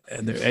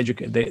they're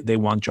educated. They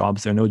want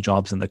jobs. There are no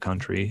jobs in the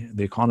country.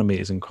 The economy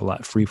is in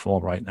free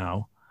fall right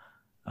now.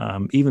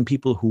 Even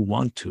people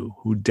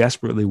who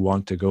desperately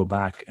want to go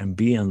back and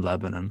be in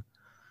Lebanon,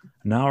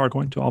 now are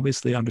going to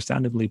obviously,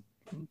 understandably,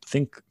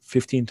 think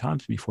 15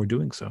 times before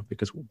doing so,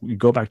 because we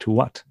go back to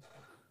what?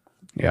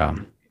 Yeah.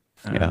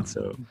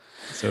 So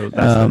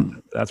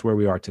that's where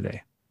we are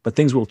today. But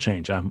things will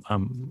change.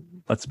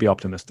 Let's be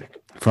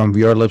optimistic. From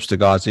your lips to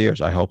God's ears,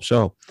 I hope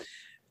so.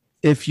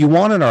 If you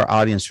wanted our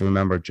audience to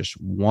remember just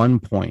one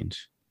point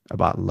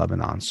about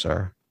Lebanon,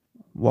 sir,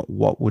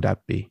 what would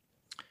that be?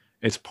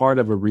 It's part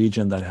of a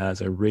region that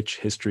has a rich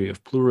history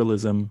of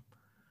pluralism,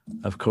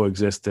 of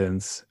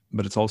coexistence,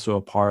 but it's also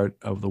a part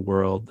of the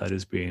world that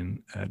is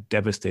being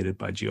devastated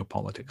by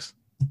geopolitics.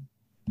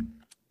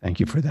 Thank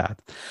you for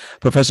that.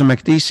 Professor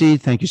Makdisi,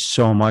 thank you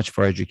so much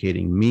for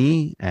educating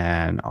me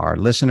and our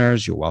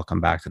listeners. You're welcome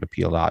back to the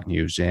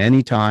Peel.News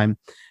anytime.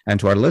 And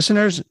to our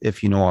listeners,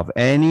 if you know of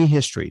any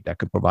history that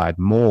could provide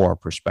more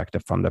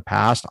perspective from the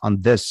past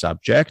on this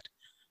subject,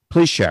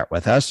 please share it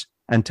with us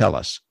and tell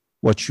us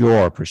what's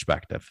your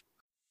perspective.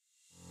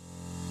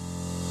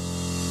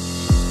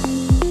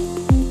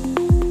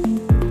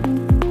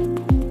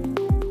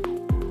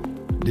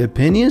 The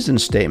opinions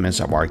and statements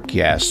of our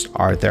guests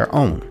are their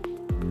own.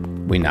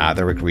 We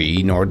neither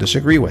agree nor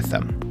disagree with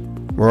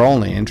them. We're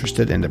only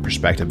interested in the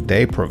perspective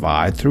they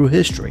provide through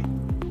history.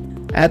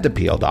 At the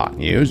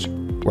Peel.News,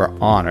 we're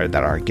honored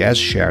that our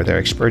guests share their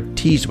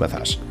expertise with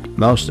us,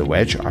 most of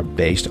which are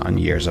based on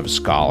years of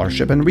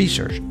scholarship and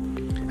research.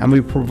 And we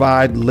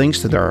provide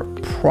links to their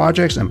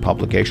projects and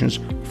publications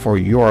for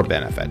your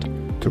benefit,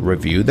 to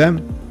review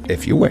them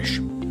if you wish.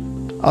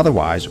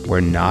 Otherwise, we're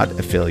not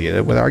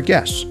affiliated with our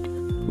guests.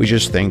 We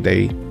just think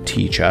they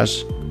teach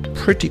us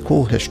pretty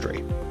cool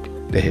history,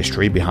 the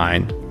history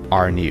behind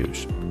our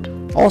news.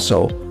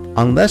 Also,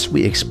 unless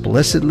we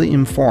explicitly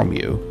inform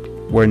you,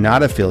 we're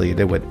not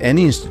affiliated with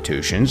any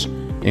institutions,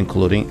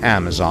 including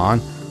Amazon,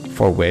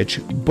 for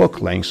which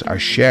book links are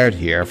shared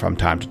here from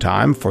time to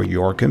time for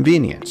your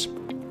convenience.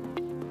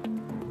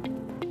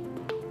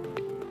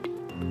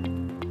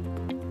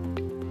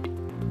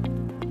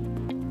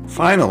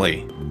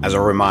 Finally, as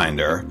a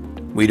reminder,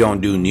 we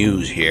don't do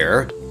news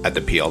here at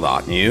the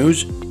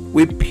Peel.News.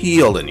 We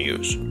peel the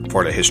news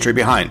for the history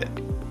behind it.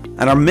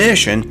 And our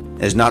mission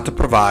is not to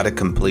provide a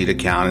complete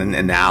account and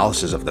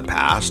analysis of the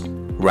past,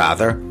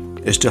 rather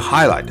is to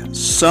highlight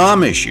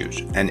some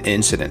issues and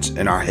incidents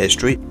in our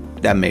history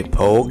that may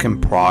poke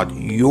and prod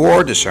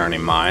your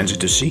discerning minds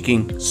into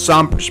seeking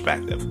some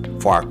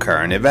perspective for our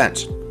current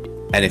events.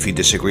 And if you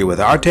disagree with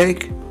our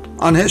take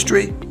on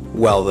history,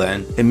 well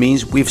then, it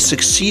means we've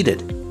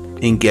succeeded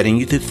in getting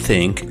you to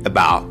think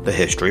about the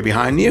history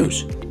behind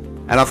news.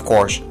 And of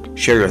course,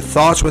 share your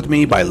thoughts with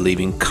me by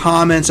leaving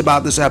comments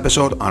about this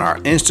episode on our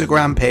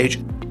Instagram page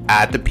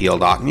at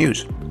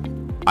thepeel.news.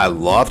 I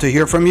love to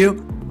hear from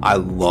you. I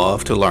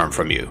love to learn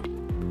from you.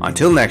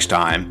 Until next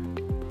time,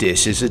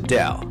 this is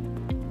Adele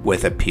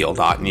with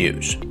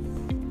Appeal.News.